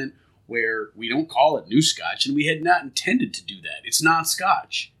settlement where we don't call it New Scotch, and we had not intended to do that. It's not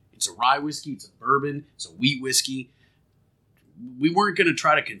Scotch. It's a rye whiskey, it's a bourbon, it's a wheat whiskey. We weren't going to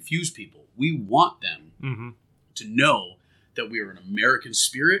try to confuse people. We want them to know that we are an American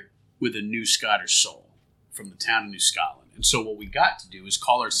spirit with a New Scottish soul from the town of New Scotland. And so what we got to do is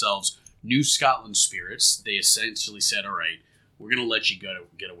call ourselves New Scotland Spirits. They essentially said, all right, we're going to let you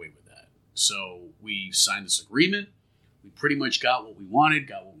get away with that. So we signed this agreement. We pretty much got what we wanted,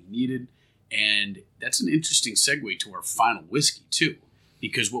 got what we needed. And that's an interesting segue to our final whiskey, too.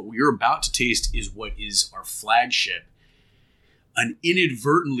 Because what we're about to taste is what is our flagship, an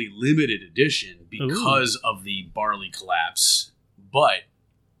inadvertently limited edition because of the barley collapse. But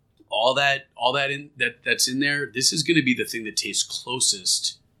that's in there, this is going to be the thing that tastes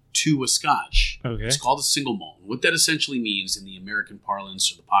closest to a Scotch. Okay. It's called a single malt. And what that essentially means in the American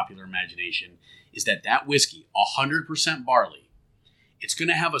parlance or the popular imagination is that whiskey, 100% barley, it's going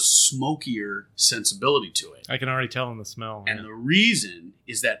to have a smokier sensibility to it. I can already tell in the smell. And the reason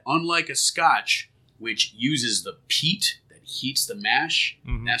is that unlike a Scotch, which uses the peat that heats the mash,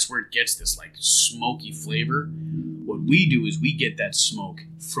 that's where it gets this like smoky flavor. What we do is we get that smoke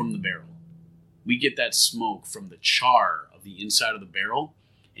from the barrel. We get that smoke from the char of the inside of the barrel,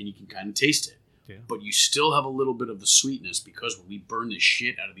 and you can kind of taste it. Yeah. But you still have a little bit of the sweetness because when we burn the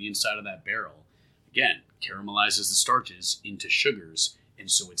shit out of the inside of that barrel, again, caramelizes the starches into sugars,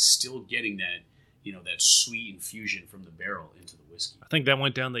 and so it's still getting that, that sweet infusion from the barrel into the whiskey. I think that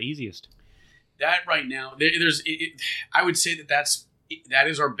went down the easiest. That right now, I would say that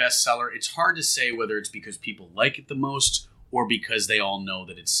is our best seller. It's hard to say whether it's because people like it the most or because they all know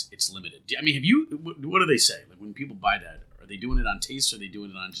that it's limited. I mean, what do they say? Like when people buy that, are they doing it on taste or are they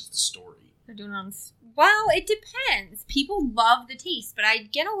doing it on just the story? They're doing it on... Well, it depends. People love the taste, but I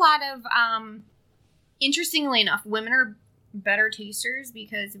get a lot of... Interestingly enough, women are better tasters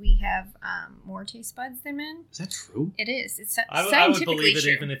because we have more taste buds than men. Is that true? It is. It's I would scientifically believe it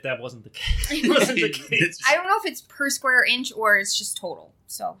true. even if that wasn't the case. I don't know if it's per square inch or it's just total,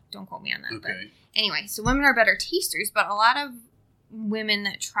 so don't quote me on that. Okay. But anyway, so women are better tasters, but a lot of women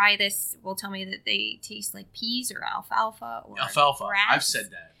that try this will tell me that they taste like peas or alfalfa or alfalfa. grass. I've said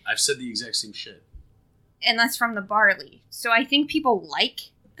that. I've said the exact same shit. And that's from the barley. So I think people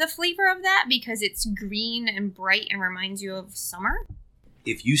like the flavor of that because it's green and bright and reminds you of summer.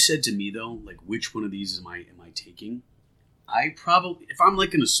 If you said to me though, like which one of these am I taking? I probably, if I'm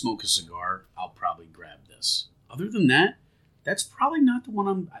like going to smoke a cigar, I'll probably grab this. Other than that, that's probably not the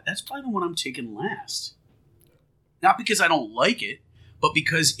one that's probably the one I'm taking last. Not because I don't like it, but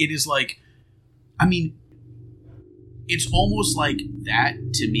because it is like, I mean, it's almost like that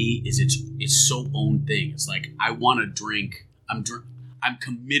to me is it's so own thing. It's like I want to drink. I'm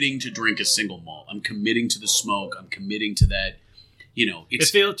committing to drink a single malt. I'm committing to the smoke. I'm committing to that.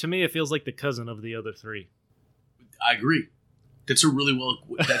 To me, it feels like the cousin of the other three. I agree. That's a good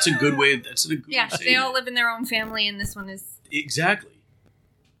way. That's a good way of saying they all it. live in their own family, and this one is Exactly.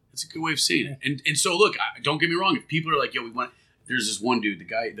 That's a good way of saying it. And so look, don't get me wrong. If people are like, yo, we want. There's this one dude,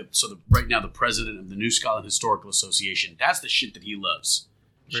 right now the president of the New Scotland Historical Association. That's the shit that he loves.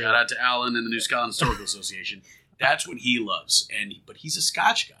 Really? Shout out to Alan and the New Scotland Historical Association. That's what he loves. But he's a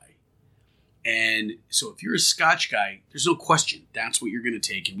Scotch guy. And so if you're a Scotch guy, there's no question that's what you're going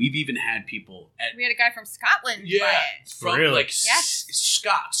to take. And we've even had people we had a guy from Scotland. from Really? like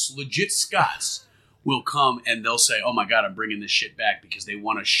Scots, legit Scots will come and they'll say, oh my God, I'm bringing this shit back because they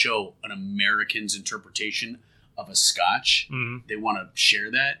want to show an American's interpretation of a Scotch. Mm-hmm. They want to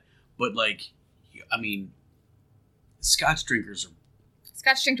share that. But like, I mean, Scotch drinkers are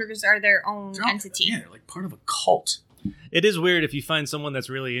Scotch drinkers are their own entity. Yeah, they're like part of a cult. It is weird if you find someone that's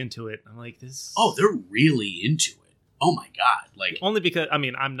really into it. I'm like, this. Oh, they're really into it. Oh my God. Like, only because, I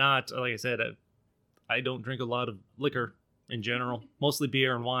mean, I'm not, like I said, I don't drink a lot of liquor in general, mostly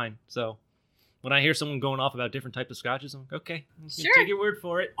beer and wine. So when I hear someone going off about different types of scotches, I'm like, okay, Sure. take your word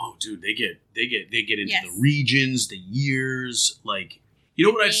for it. oh, dude, they get into Yes. the regions, the years. Like, you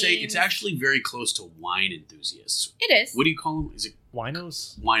know what I'd say? It's Names. actually very close to wine enthusiasts. It is. What do you call them? Is it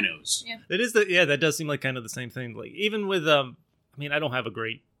Winos? winos? Yeah. It is that does seem like kind of the same thing. Like even with I mean, I don't have a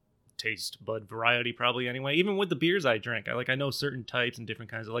great taste bud variety probably anyway. Even with the beers I drink, I know certain types and different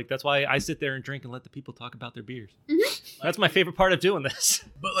kinds of that's why I sit there and drink and let the people talk about their beers. Mm-hmm. That's my favorite part of doing this.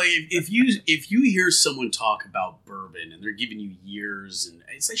 But like, if you hear someone talk about bourbon and they're giving you years, and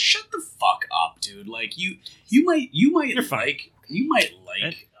it's like, shut the fuck up, dude. Like you might You're fine. like you might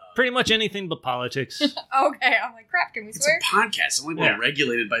like. Pretty much anything but politics. Okay, I'm like, crap, can we It's swear? a podcast. It's only Yeah.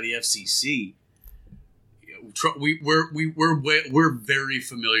 regulated by the FCC. We're very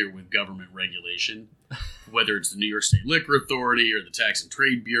familiar with government regulation, whether it's the New York State Liquor Authority or the Tax and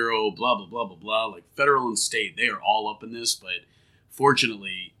Trade Bureau, blah blah blah blah blah. Like federal and state, they are all up in this. But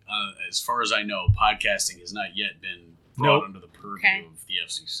fortunately, as far as I know, podcasting has not yet been brought Nope. under the purview Okay. of the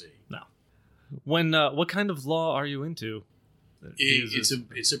FCC. When what kind of law are you into?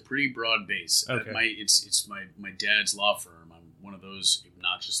 It's a pretty broad base. Okay. It's my dad's law firm. I'm one of those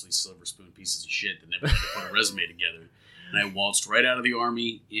obnoxiously silver spoon pieces of shit that never had to put a resume together. And I waltzed right out of the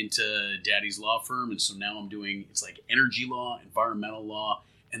army into daddy's law firm, and so now I'm doing it's like energy law, environmental law,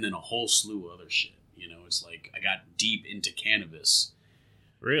 and then a whole slew of other shit. You know, it's like I got deep into cannabis.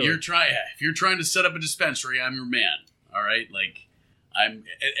 Really? If you're trying to set up a dispensary, I'm your man. All right, like and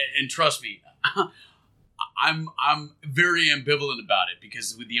trust me. I'm very ambivalent about it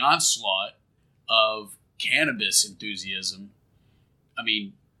because with the onslaught of cannabis enthusiasm, I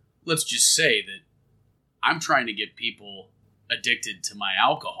mean, let's just say that I'm trying to get people addicted to my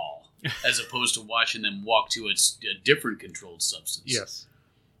alcohol as opposed to watching them walk to a different controlled substance. Yes.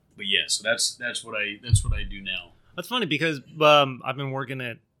 But yeah, so that's what I do now. That's funny because I've been working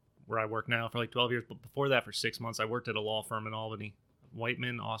at where I work now for like 12 years, but before that for 6 months I worked at a law firm in Albany.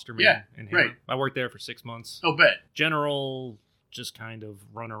 Whiteman, Osterman, and Hammer. right. I worked there for 6 months. Oh, bet. General, just kind of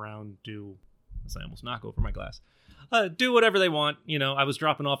run around, I almost knock over my glass. Do whatever they want. You know, I was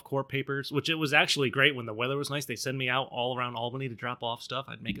dropping off court papers, which it was actually great when the weather was nice. They send me out all around Albany to drop off stuff.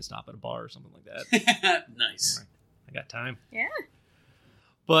 I'd make a stop at a bar or something like that. Nice. I got time. Yeah.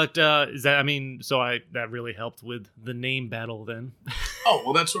 But that really helped with the name battle then. Oh,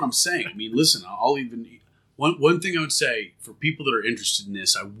 well, that's what I'm saying. I mean, listen, I'll even... One thing I would say for people that are interested in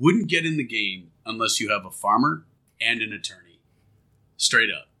this, I wouldn't get in the game unless you have a farmer and an attorney.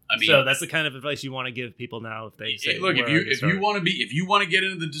 Straight up. I mean, so that's the kind of advice you want to give people now if they say, look, if you want to get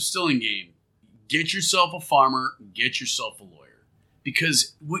into the distilling game, get yourself a farmer, get yourself a lawyer,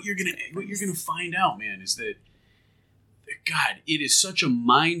 because what you're gonna find out, man, is that God, it is such a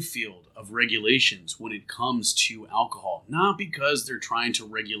minefield of regulations when it comes to alcohol. Not because they're trying to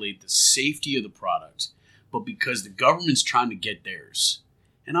regulate the safety of the product, but because the government's trying to get theirs.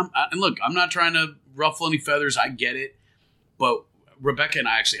 And look, I'm not trying to ruffle any feathers. I get it. But Rebecca and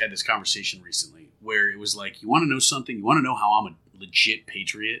I actually had this conversation recently where it was like, you want to know something? You want to know how I'm a legit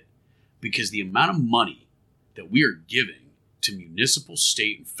patriot? Because the amount of money that we are giving to municipal,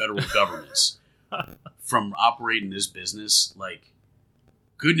 state, and federal governments from operating this business, like,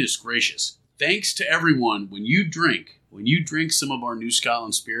 goodness gracious. Thanks to everyone. When you drink some of our New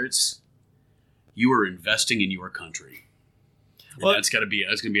Scotland spirits, you are investing in your country. And Well, that's gonna be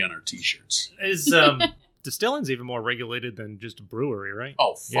on our t-shirts. Is distilling's even more regulated than just a brewery, right?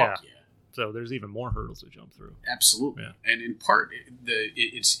 Oh fuck yeah. So there's even more hurdles to jump through. Absolutely. Yeah. And in part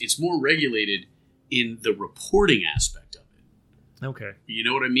it's more regulated in the reporting aspect of it. Okay. You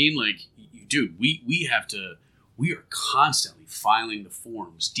know what I mean? Like, dude, we are constantly filing the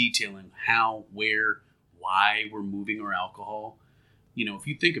forms detailing how, where, why we're moving our alcohol. You know, if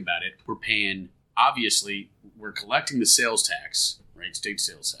you think about it, obviously, we're collecting the sales tax, right? State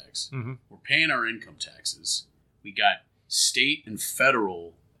sales tax. Mm-hmm. We're paying our income taxes. We got state and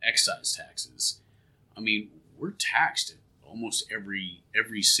federal excise taxes. I mean, we're taxed at almost every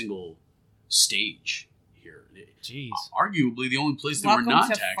single stage here. Jeez. Arguably, the only place that Welcome we're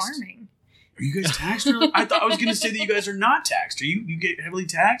not to taxed. farming. Are you guys taxed? I thought I was going to say that you guys are not taxed. You get heavily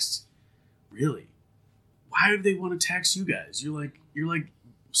taxed? Really? Why do they want to tax you guys? You're like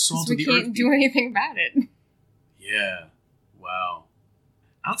salt of We the earth. can't do anything about it. Yeah. Wow.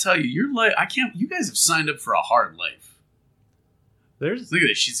 I'll tell you, your life. You guys have signed up for a hard life. There's Look at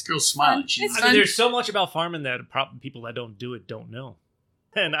this. This girl's smiling. It's I mean, fun. there's so much about farming that people that don't do it don't know.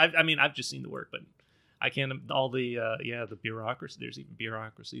 And I've just seen the work, but I can't. All the the bureaucracy. There's even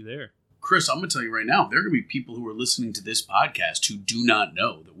bureaucracy there. Chris, I'm going to tell you right now, there are going to be people who are listening to this podcast who do not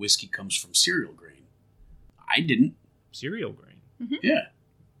know that whiskey comes from cereal grain. I didn't. Cereal grain. Mm-hmm. Yeah.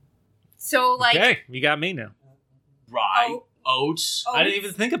 So, like... Okay, you got me now. Rye, oats. I didn't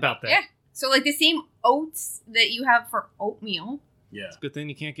even think about that. Yeah. So, like, the same oats that you have for oatmeal. Yeah. It's a good thing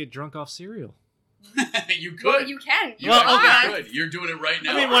you can't get drunk off cereal. You could. Well, you can. You Well, actually okay. could. You're doing it right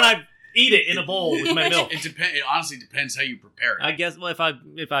now. I mean, when I eat it in a bowl with my milk. It honestly depends how you prepare it. I guess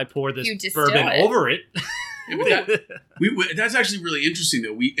if I pour this You distill bourbon it. over it. Yeah, but that's actually really interesting,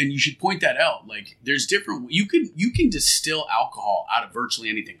 though. And you should point that out. Like, there's different. You can distill alcohol out of virtually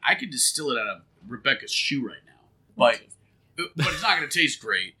anything. I could distill it out of Rebecca's shoe right now, but it's not going to taste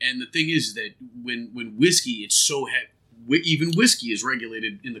great. And the thing is that when whiskey, it's so even whiskey is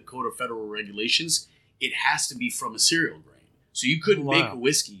regulated in the Code of Federal Regulations. It has to be from a cereal grain. So you couldn't make a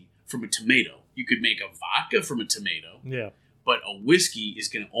whiskey from a tomato. You could make a vodka from a tomato. Yeah. But a whiskey is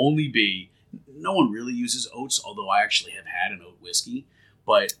going to only be. No one really uses oats, although I actually have had an oat whiskey.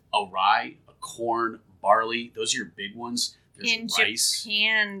 But a rye, a corn, barley, those are your big ones. There's In rice.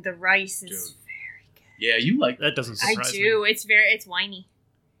 Japan, the rice is Dude. very good. Yeah, you like That doesn't I surprise me. do. It's whiny.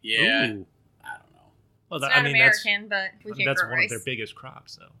 Yeah. Ooh. I don't know. Well, It's not American, but we can't that's grow one rice. of their biggest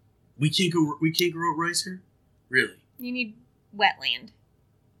crops, though. We can't grow rice here? Really? You need wetland.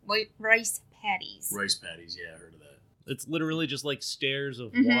 Rice paddies. Rice paddies, yeah, I heard of that. It's literally just like stairs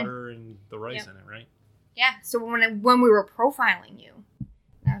of Mhm. water and the rice Yep. in it, right? Yeah, so when we were profiling you,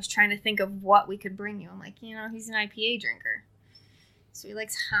 I was trying to think of what we could bring you. I'm like, he's an IPA drinker. So he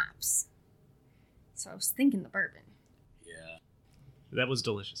likes hops. So I was thinking the bourbon. Yeah. That was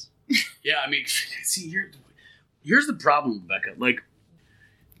delicious. Yeah, I mean, see, here's the problem, Rebecca. Like,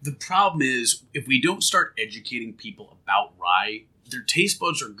 the problem is if we don't start educating people about rye, their taste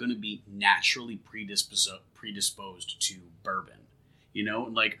buds are going to be naturally predisposed to bourbon.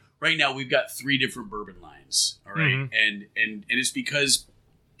 And like right now we've got 3 different bourbon lines, all right? Mhm. And it's because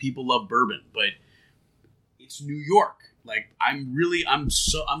people love bourbon, but it's New York. Like I'm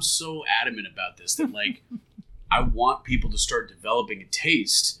so adamant about this that like I want people to start developing a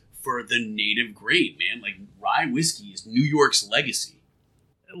taste for the native grain, man. Like rye whiskey is New York's legacy.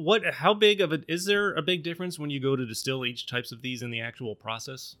 How big of is there a big difference when you go to distill each types of these in the actual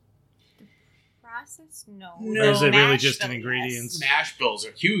process? Process? No. No. Or is it really Mash just bill, an ingredients? yes. Mash bills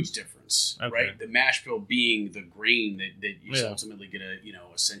are a huge difference, Okay. right? The mash bill being the grain that is Yeah. ultimately going to,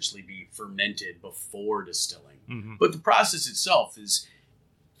 essentially be fermented before distilling. Mm-hmm. But the process itself is,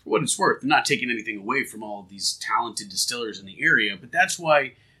 for what it's worth, I'm not taking anything away from all of these talented distillers in the area, but that's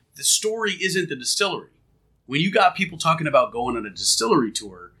why the story isn't the distillery. When you got people talking about going on a distillery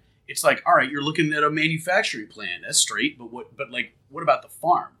tour, it's like, all right, you're looking at a manufacturing plant. That's straight, but what about the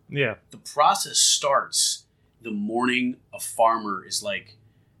farm? Yeah. The process starts the morning a farmer is like,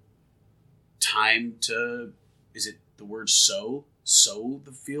 time to, is it the word sow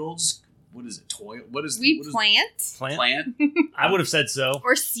the fields? What is it? Toil? What is We what is plant plant? I would have said so.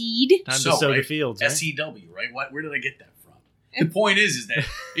 or seed. Time So, to sow the right? fields. Right? SEW, right? Where did I get that from? The point is that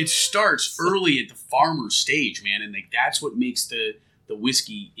it starts early at the farmer stage, man, and like that's what makes the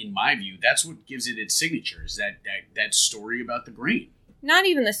whiskey, in my view, that's what gives it its signature. Is that story about the grain? Not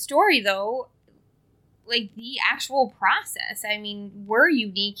even the story, though. Like, the actual process. I mean, we're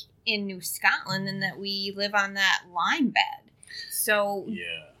unique in New Scotland in that we live on that lime bed. So,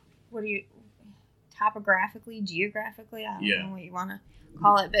 Yeah. what do you... Topographically, geographically, I don't Yeah. know what you want to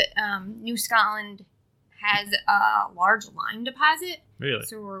call it, but New Scotland has a large lime deposit. Really?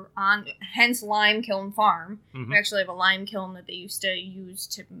 So we're on, hence Lime Kiln Farm. Mhm. We actually have a lime kiln that they used to use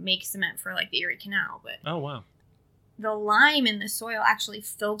to make cement for, like, the Erie Canal, but Oh, wow. the lime in the soil actually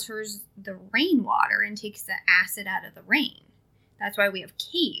filters the rainwater and takes the acid out of the rain. That's why we have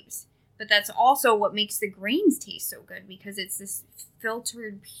caves. But that's also what makes the grains taste so good, because it's this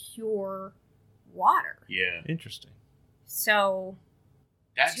filtered, pure water. Yeah. Interesting. So,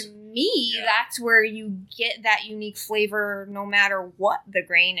 That's to me, yeah. that's where you get that unique flavor no matter what the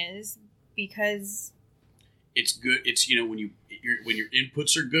grain is, because... it's good. It's when your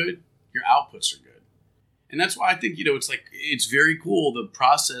inputs are good, your outputs are good. And that's why I think, it's like, it's very cool, the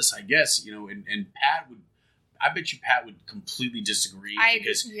process, I guess, and Pat I bet you Pat would completely disagree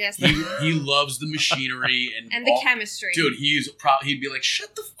because yes. he loves the machinery and the chemistry. Dude, he'd be like,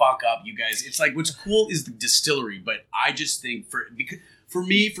 shut the fuck up, you guys. It's like, what's cool is the distillery, but I just think for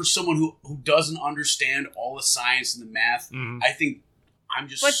someone who doesn't understand all the science and the math, Mhm. I think I'm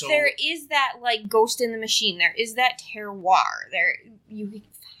just But so... there is that, like, ghost in the machine. There is that terroir. You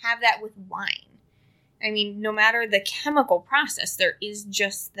have that with wine. I mean, no matter the chemical process, there is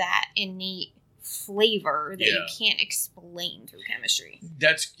just that innate flavor that you can't explain through chemistry.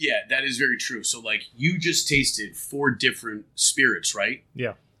 That is very true. So like you just tasted 4 different spirits, right?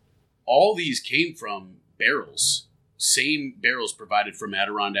 Yeah. All these came from barrels. Same barrels provided from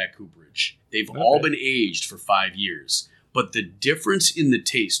Adirondack Cooperage. They've all been aged for 5 years. But the difference in the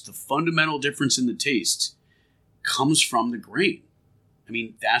taste, the fundamental difference in the taste, comes from the grain. I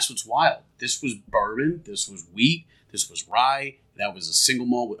mean, that's what's wild. This was bourbon. This was wheat. This was rye. That was a single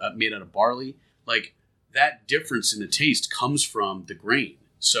malt made out of barley. Like, that difference in the taste comes from the grain.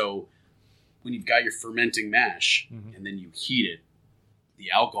 So when you've got your fermenting mash and then you heat it,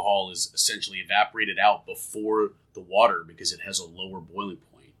 the alcohol is essentially evaporated out before the water because it has a lower boiling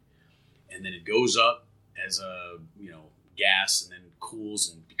point. And then it goes up as a, gas and then cools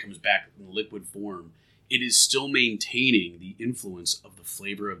and becomes back in liquid form. It is still maintaining the influence of the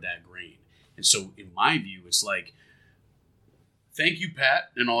flavor of that grain. And so in my view, it's like, thank you, Pat,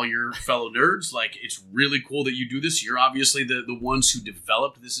 and all your fellow nerds. Like, it's really cool that you do this. You're obviously the ones who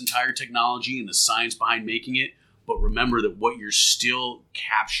developed this entire technology and the science behind making it. But remember that what you're still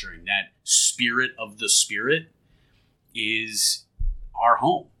capturing, that spirit of the spirit, is our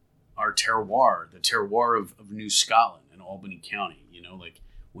home, our terroir, the terroir of New Scotland and Albany County. Like,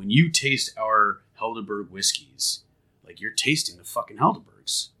 when you taste our Helderberg whiskeys, like, you're tasting the fucking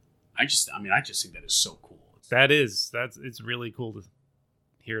Helderbergs. I just think that is so cool. It's really cool to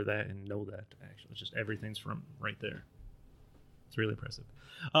hear that and know that, actually. It's just everything's from right there. It's really impressive.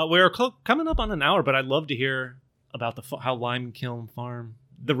 We're coming up on an hour, but I'd love to hear about how Limekiln Farm,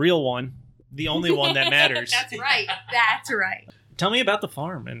 the real one, the only one that matters. That's right. Tell me about the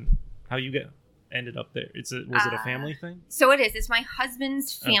farm and how you ended up there. Was it a family thing? So it is. It's my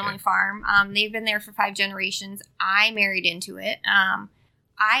husband's family farm. They've been there for 5 generations. I married into it.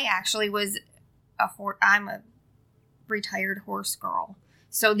 I actually was I'm a retired horse girl.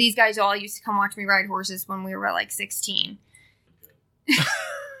 So these guys all used to come watch me ride horses when we were like 16.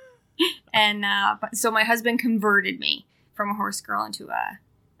 And so my husband converted me from a horse girl into a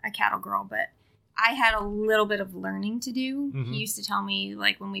cattle girl. But I had a little bit of learning to do. He used to tell me,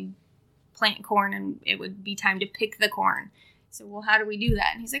 like, when we plant corn and it would be time to pick the corn. So, well, how do we do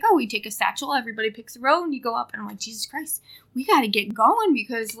that? And he's like, we take a satchel, everybody picks a row, and you go up. And I'm like, Jesus Christ, we got to get going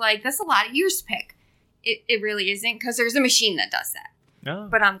because, like, that's a lot of years to pick. It really isn't, because there's a machine that does that. No.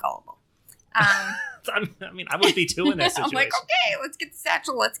 But I'm gullible. I would be too in that situation. I'm like, okay, let's get the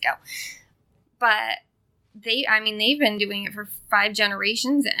satchel, let's go. But they've been doing it for 5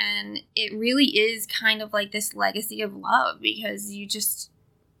 generations, and it really is kind of like this legacy of love, because you just,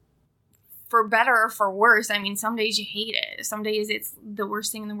 for better or for worse, some days you hate it. Some days it's the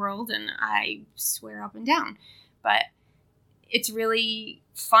worst thing in the world, and I swear up and down. But it's really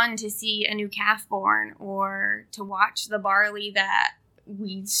fun to see a new calf born, or to watch the barley that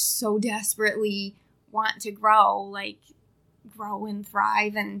we so desperately want to grow and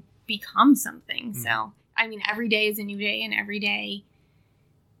thrive and become something. So, every day is a new day, and every day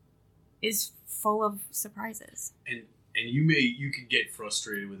is full of surprises. And you can get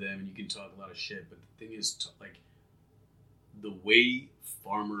frustrated with them and you can talk a lot of shit, but the thing is, the way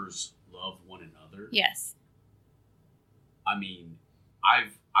farmers love one another. Yes.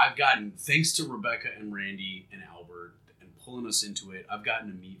 I've gotten, thanks to Rebecca and Randy and Albert and pulling us into it, I've gotten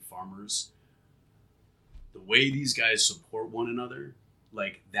to meet farmers. The way these guys support one another,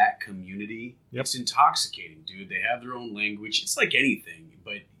 like that community, it's intoxicating, dude. They have their own language. It's like anything,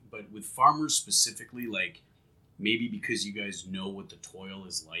 but with farmers specifically, like, maybe because you guys know what the toil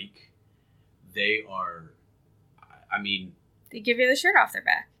is like, they give you the shirt off their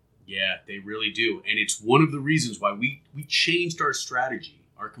back. Yeah, they really do. And it's one of the reasons why we changed our strategy,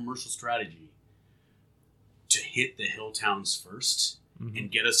 our commercial strategy, to hit the hill towns first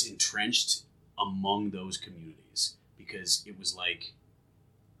and get us entrenched among those communities. Because it was like,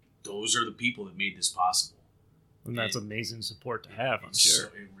 those are the people that made this possible. And that's amazing support to have, I'm sure.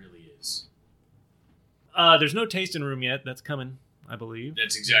 It really is. There's no tasting room yet. That's coming, I believe.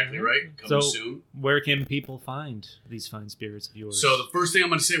 That's exactly right. Coming soon. Where can people find these fine spirits of yours? So the first thing I'm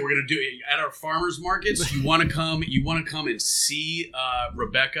going to say, we're going to do at our farmers markets. You want to come and see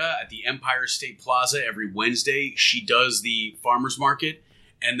Rebecca at the Empire State Plaza every Wednesday. She does the farmers market,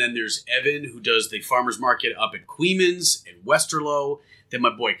 and then there's Evan, who does the farmers market up at Queemans and Westerlo. Then my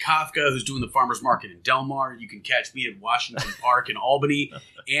boy Kafka, who's doing the farmers market in Delmar. You can catch me at Washington Park in Albany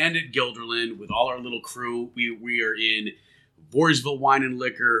and at Guilderland with all our little crew. We are in Voorheesville Wine and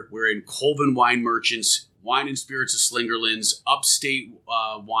Liquor. We're in Colvin Wine Merchants, Wine and Spirits of Slingerlands, Upstate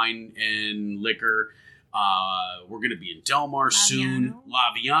Wine and Liquor, We're going to be in Del Mar soon.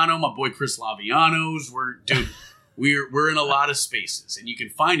 Laviano, my boy Chris Laviano's. We're in a lot of spaces, and you can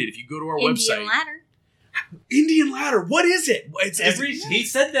find it if you go to our website. Indian Ladder. What is it? He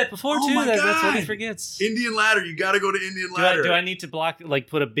said that before too. My That's what he God. forgets. Indian Ladder. You got to go to Indian Ladder. Do I need to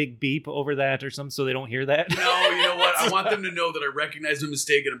put a big beep over that or something so they don't hear that? No, you know what? I want them to know that I recognize the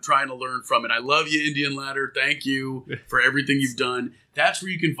mistake and I'm trying to learn from it. I love you, Indian Ladder. Thank you for everything you've done. That's where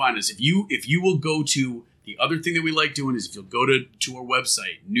you can find us. If you will go to, the other thing that we like doing is if you'll go to our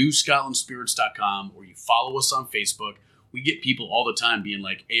website, newscotlandspirits.com, or you follow us on Facebook. We get people all the time being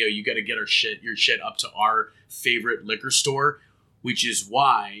like, "Hey, you got to get your shit up to our favorite liquor store," which is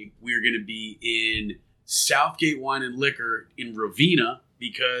why we're going to be in Southgate Wine and Liquor in Ravenna,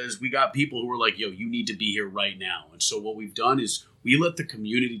 because we got people who are like, "Yo, you need to be here right now." And so what we've done is we let the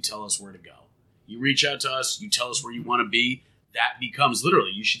community tell us where to go. You reach out to us, you tell us where you want to be. That becomes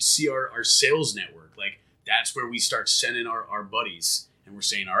literally, you should see our sales network. Like, that's where we start sending our buddies, and we're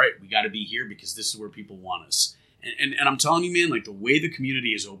saying, all right, we got to be here because this is where people want us. And I'm telling you, man, like, the way the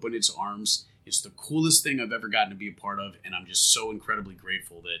community has opened its arms, it's the coolest thing I've ever gotten to be a part of, and I'm just so incredibly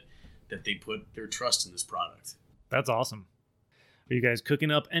grateful that they put their trust in this product. That's awesome. Are you guys cooking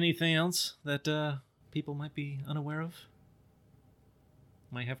up anything else that people might be unaware of?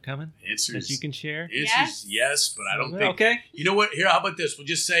 Might have coming? That you can share? Yes, but I don't think... Okay. You know what? Here, how about this? We'll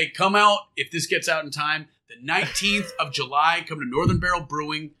just say, come out, if this gets out in time, the 19th of July, come to Northern Barrel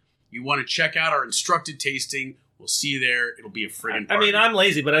Brewing. You want to check out our instructed tasting. We'll see you there. It'll be a friggin' party. I mean, I'm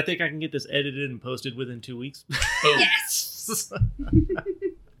lazy, but I think I can get this edited and posted within 2 weeks. Boom. Yes!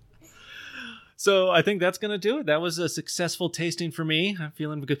 So I think that's going to do it. That was a successful tasting for me. I'm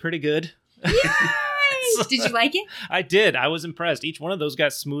feeling pretty good. Yay! Did you like it? I did. I was impressed. Each one of those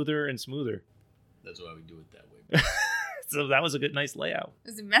got smoother and smoother. That's why we do it that way. So that was a nice layout.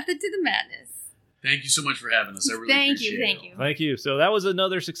 There's a method to the madness. Thank you so much for having us. I really appreciate it. Thank you. Thank you. So that was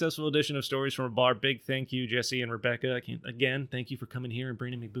another successful edition of Stories from a Bar. Big thank you, Jesse and Rebecca. Again, thank you for coming here and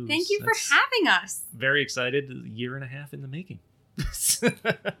bringing me booze. Thank you for having us. Very excited. A year and a half in the making.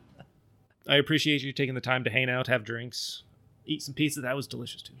 I appreciate you taking the time to hang out, have drinks, eat some pizza. That was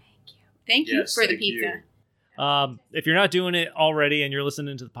delicious too. Thank you for the pizza. If you're not doing it already and you're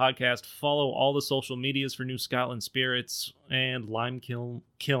listening to the podcast, follow all the social medias for New Scotland Spirits and Lime Kiln,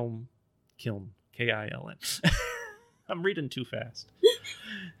 Kiln, K-I-L-N. I'm reading too fast.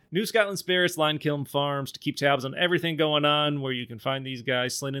 New Scotland Spirits, Lime Kiln Farms, to keep tabs on everything going on, where you can find these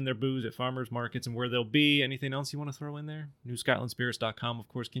guys slinging their booze at farmers markets and where they'll be. Anything else you want to throw in there? NewScotlandSpirits.com, of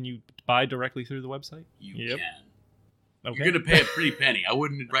course. Can you buy directly through the website? You can. Okay. You're going to pay a pretty penny. I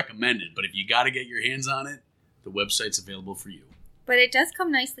wouldn't recommend it, but if you got to get your hands on it, the website's available for you. But it does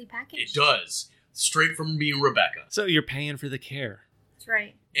come nicely packaged. It does. Straight from me and Rebecca. So you're paying for the care. That's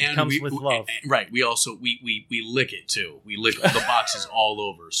right. And it comes with love. Right. We also, we lick it too. We lick the boxes all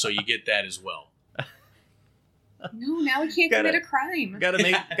over. So you get that as well. No, now we can't commit a crime. Gotta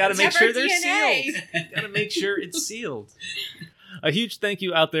make sure they're sealed. Gotta make sure it's sealed. A huge thank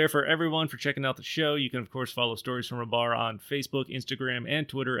you out there for everyone for checking out the show. You can, of course, follow Stories from a Bar on Facebook, Instagram, and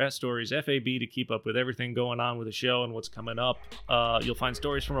Twitter at StoriesFAB to keep up with everything going on with the show and what's coming up. You'll find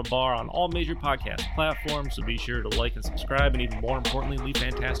Stories from a Bar on all major podcast platforms, so be sure to like and subscribe, and even more importantly, leave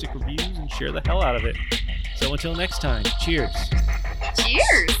fantastic reviews and share the hell out of it. So until next time, cheers.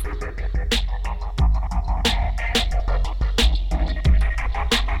 Cheers.